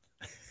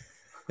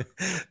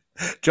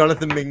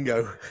 Jonathan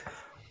Mingo.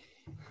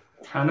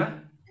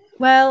 Hannah.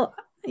 Well,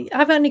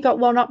 I've only got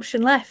one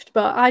option left,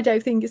 but I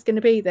don't think it's going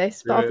to be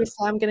this. But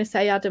obviously, I'm going to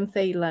say Adam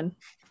Thielen.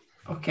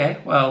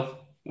 Okay,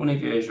 well, one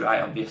of you is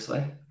right,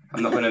 obviously.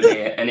 I'm not going to be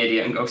an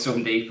idiot and go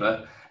some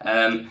deeper.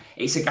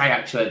 It's a guy,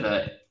 actually,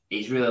 that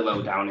he's really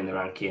low down in the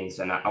rankings,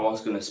 and I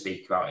was going to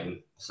speak about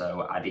him,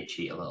 so I did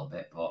cheat a little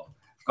bit. But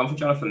I've gone for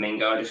Jonathan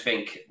Mingo. I just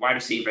think wide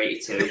receiver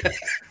 82.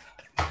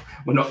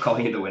 We're not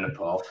calling you the winner,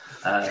 Paul.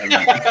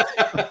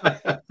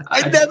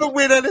 I never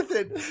win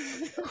anything.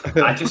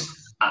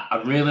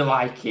 I'm really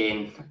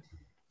liking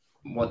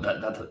what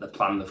the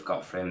plan they've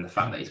got for him. The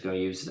fact that he's going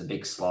to use as a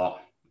big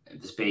slot.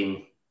 There's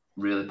been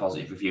really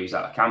positive reviews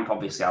out of camp.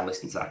 Obviously, I'll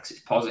listen to that because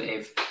it's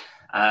positive.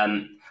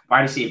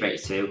 Wide receiver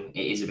 82,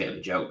 it is a bit of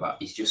a joke, but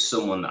he's just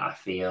someone that I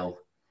feel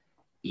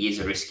he is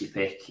a risky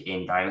pick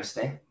in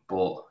Dynasty,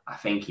 but I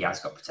think he has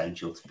got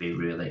potential to be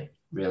really,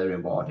 really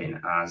rewarding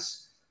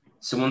as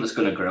someone that's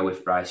going to grow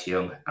with Bryce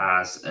Young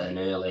as an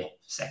early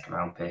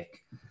second-round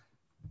pick.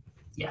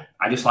 Yeah,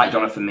 I just like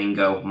Jonathan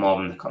Mingo more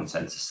than the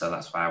consensus, so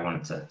that's why I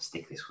wanted to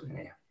stick this one in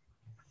here.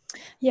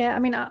 Yeah, I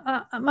mean,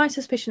 my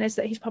suspicion is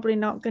that he's probably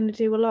not going to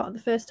do a lot of the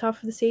first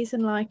half of the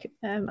season, like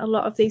a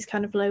lot of these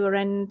kind of lower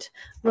end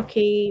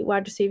rookie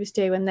wide receivers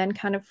do, and then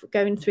kind of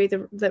going through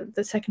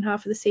the second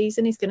half of the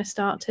season, he's going to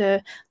start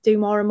to do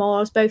more and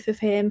more as both of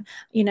him,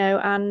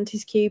 and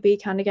his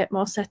QB kind of get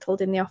more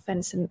settled in the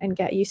offense and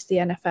get used to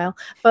the NFL.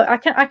 But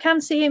I can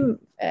see him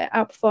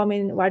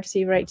outperforming wide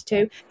receiver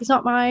 82. He's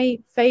not my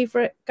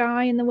favorite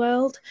guy in the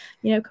world,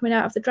 coming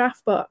out of the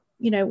draft, but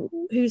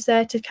who's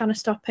there to kind of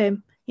stop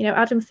him?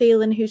 Adam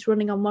Thielen, who's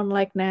running on one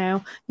leg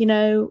now.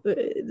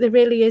 There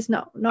really is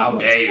not. How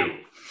dare you?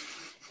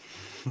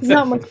 There's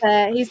not much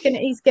there. He's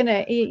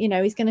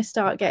gonna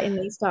start getting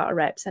these starter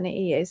reps, and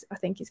he is. I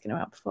think he's going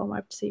to outperform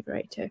wide receiver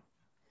 82.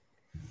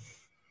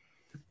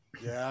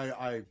 Yeah,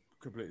 I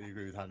completely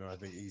agree with Hannah. I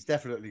think he's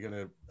definitely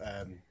going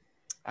to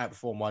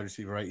outperform wide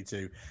receiver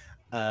 82.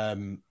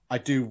 I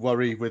do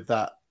worry with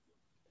that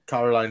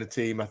Carolina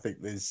team. I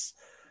think there's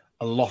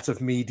a lot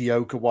of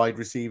mediocre wide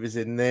receivers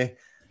in there,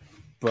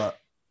 but.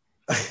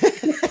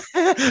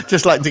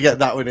 Just like to get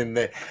that one in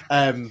there.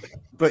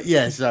 But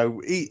yeah,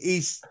 so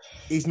he's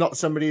not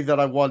somebody that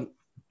I want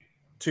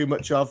too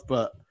much of,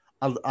 but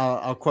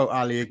I'll quote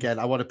Ali again.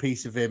 I want a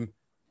piece of him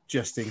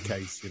just in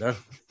case,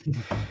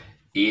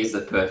 He is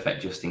the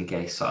perfect just in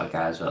case sort of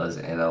guy as well,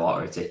 isn't he? The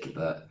lottery ticket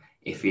that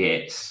if he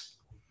hits,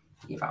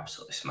 you've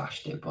absolutely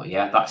smashed it. But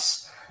yeah,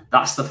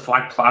 that's the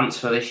flag plants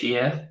for this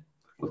year.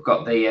 We've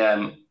got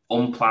the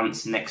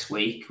unplants next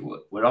week.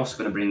 We're also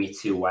going to bring you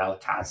 2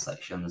 wildcard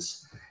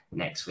sections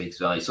next week as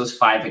well. It's us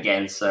 5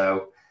 again,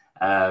 so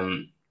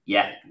we're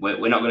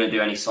not going to do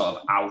any sort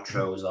of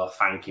outros or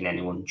thanking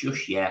anyone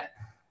just yet,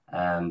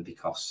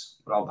 because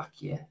we're all back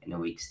here in a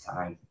week's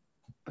time.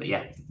 But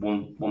yeah,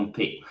 one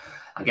pick.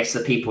 I guess the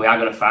people we are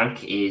going to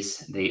thank is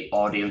the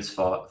audience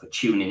for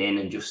tuning in,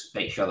 and just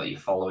make sure that you're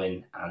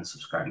following and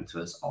subscribing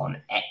to us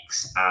on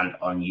X and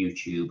on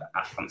YouTube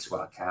at Fantasy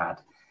Wildcard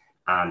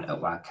and at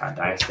Wildcard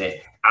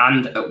Dynasty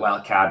and at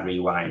Wildcard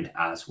Rewind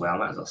as well.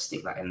 Might as well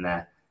stick that in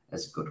there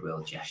as a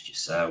goodwill gesture.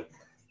 So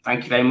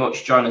thank you very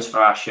much. Join us for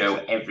our show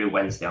every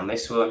Wednesday on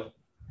this one.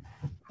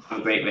 Have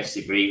a great rest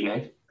of your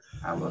evening,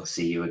 and we'll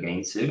see you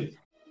again soon.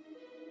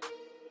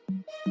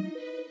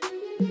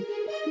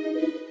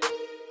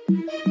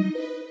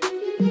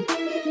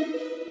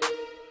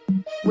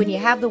 When you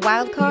have the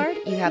wild card,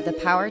 you have the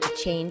power to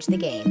change the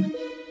game.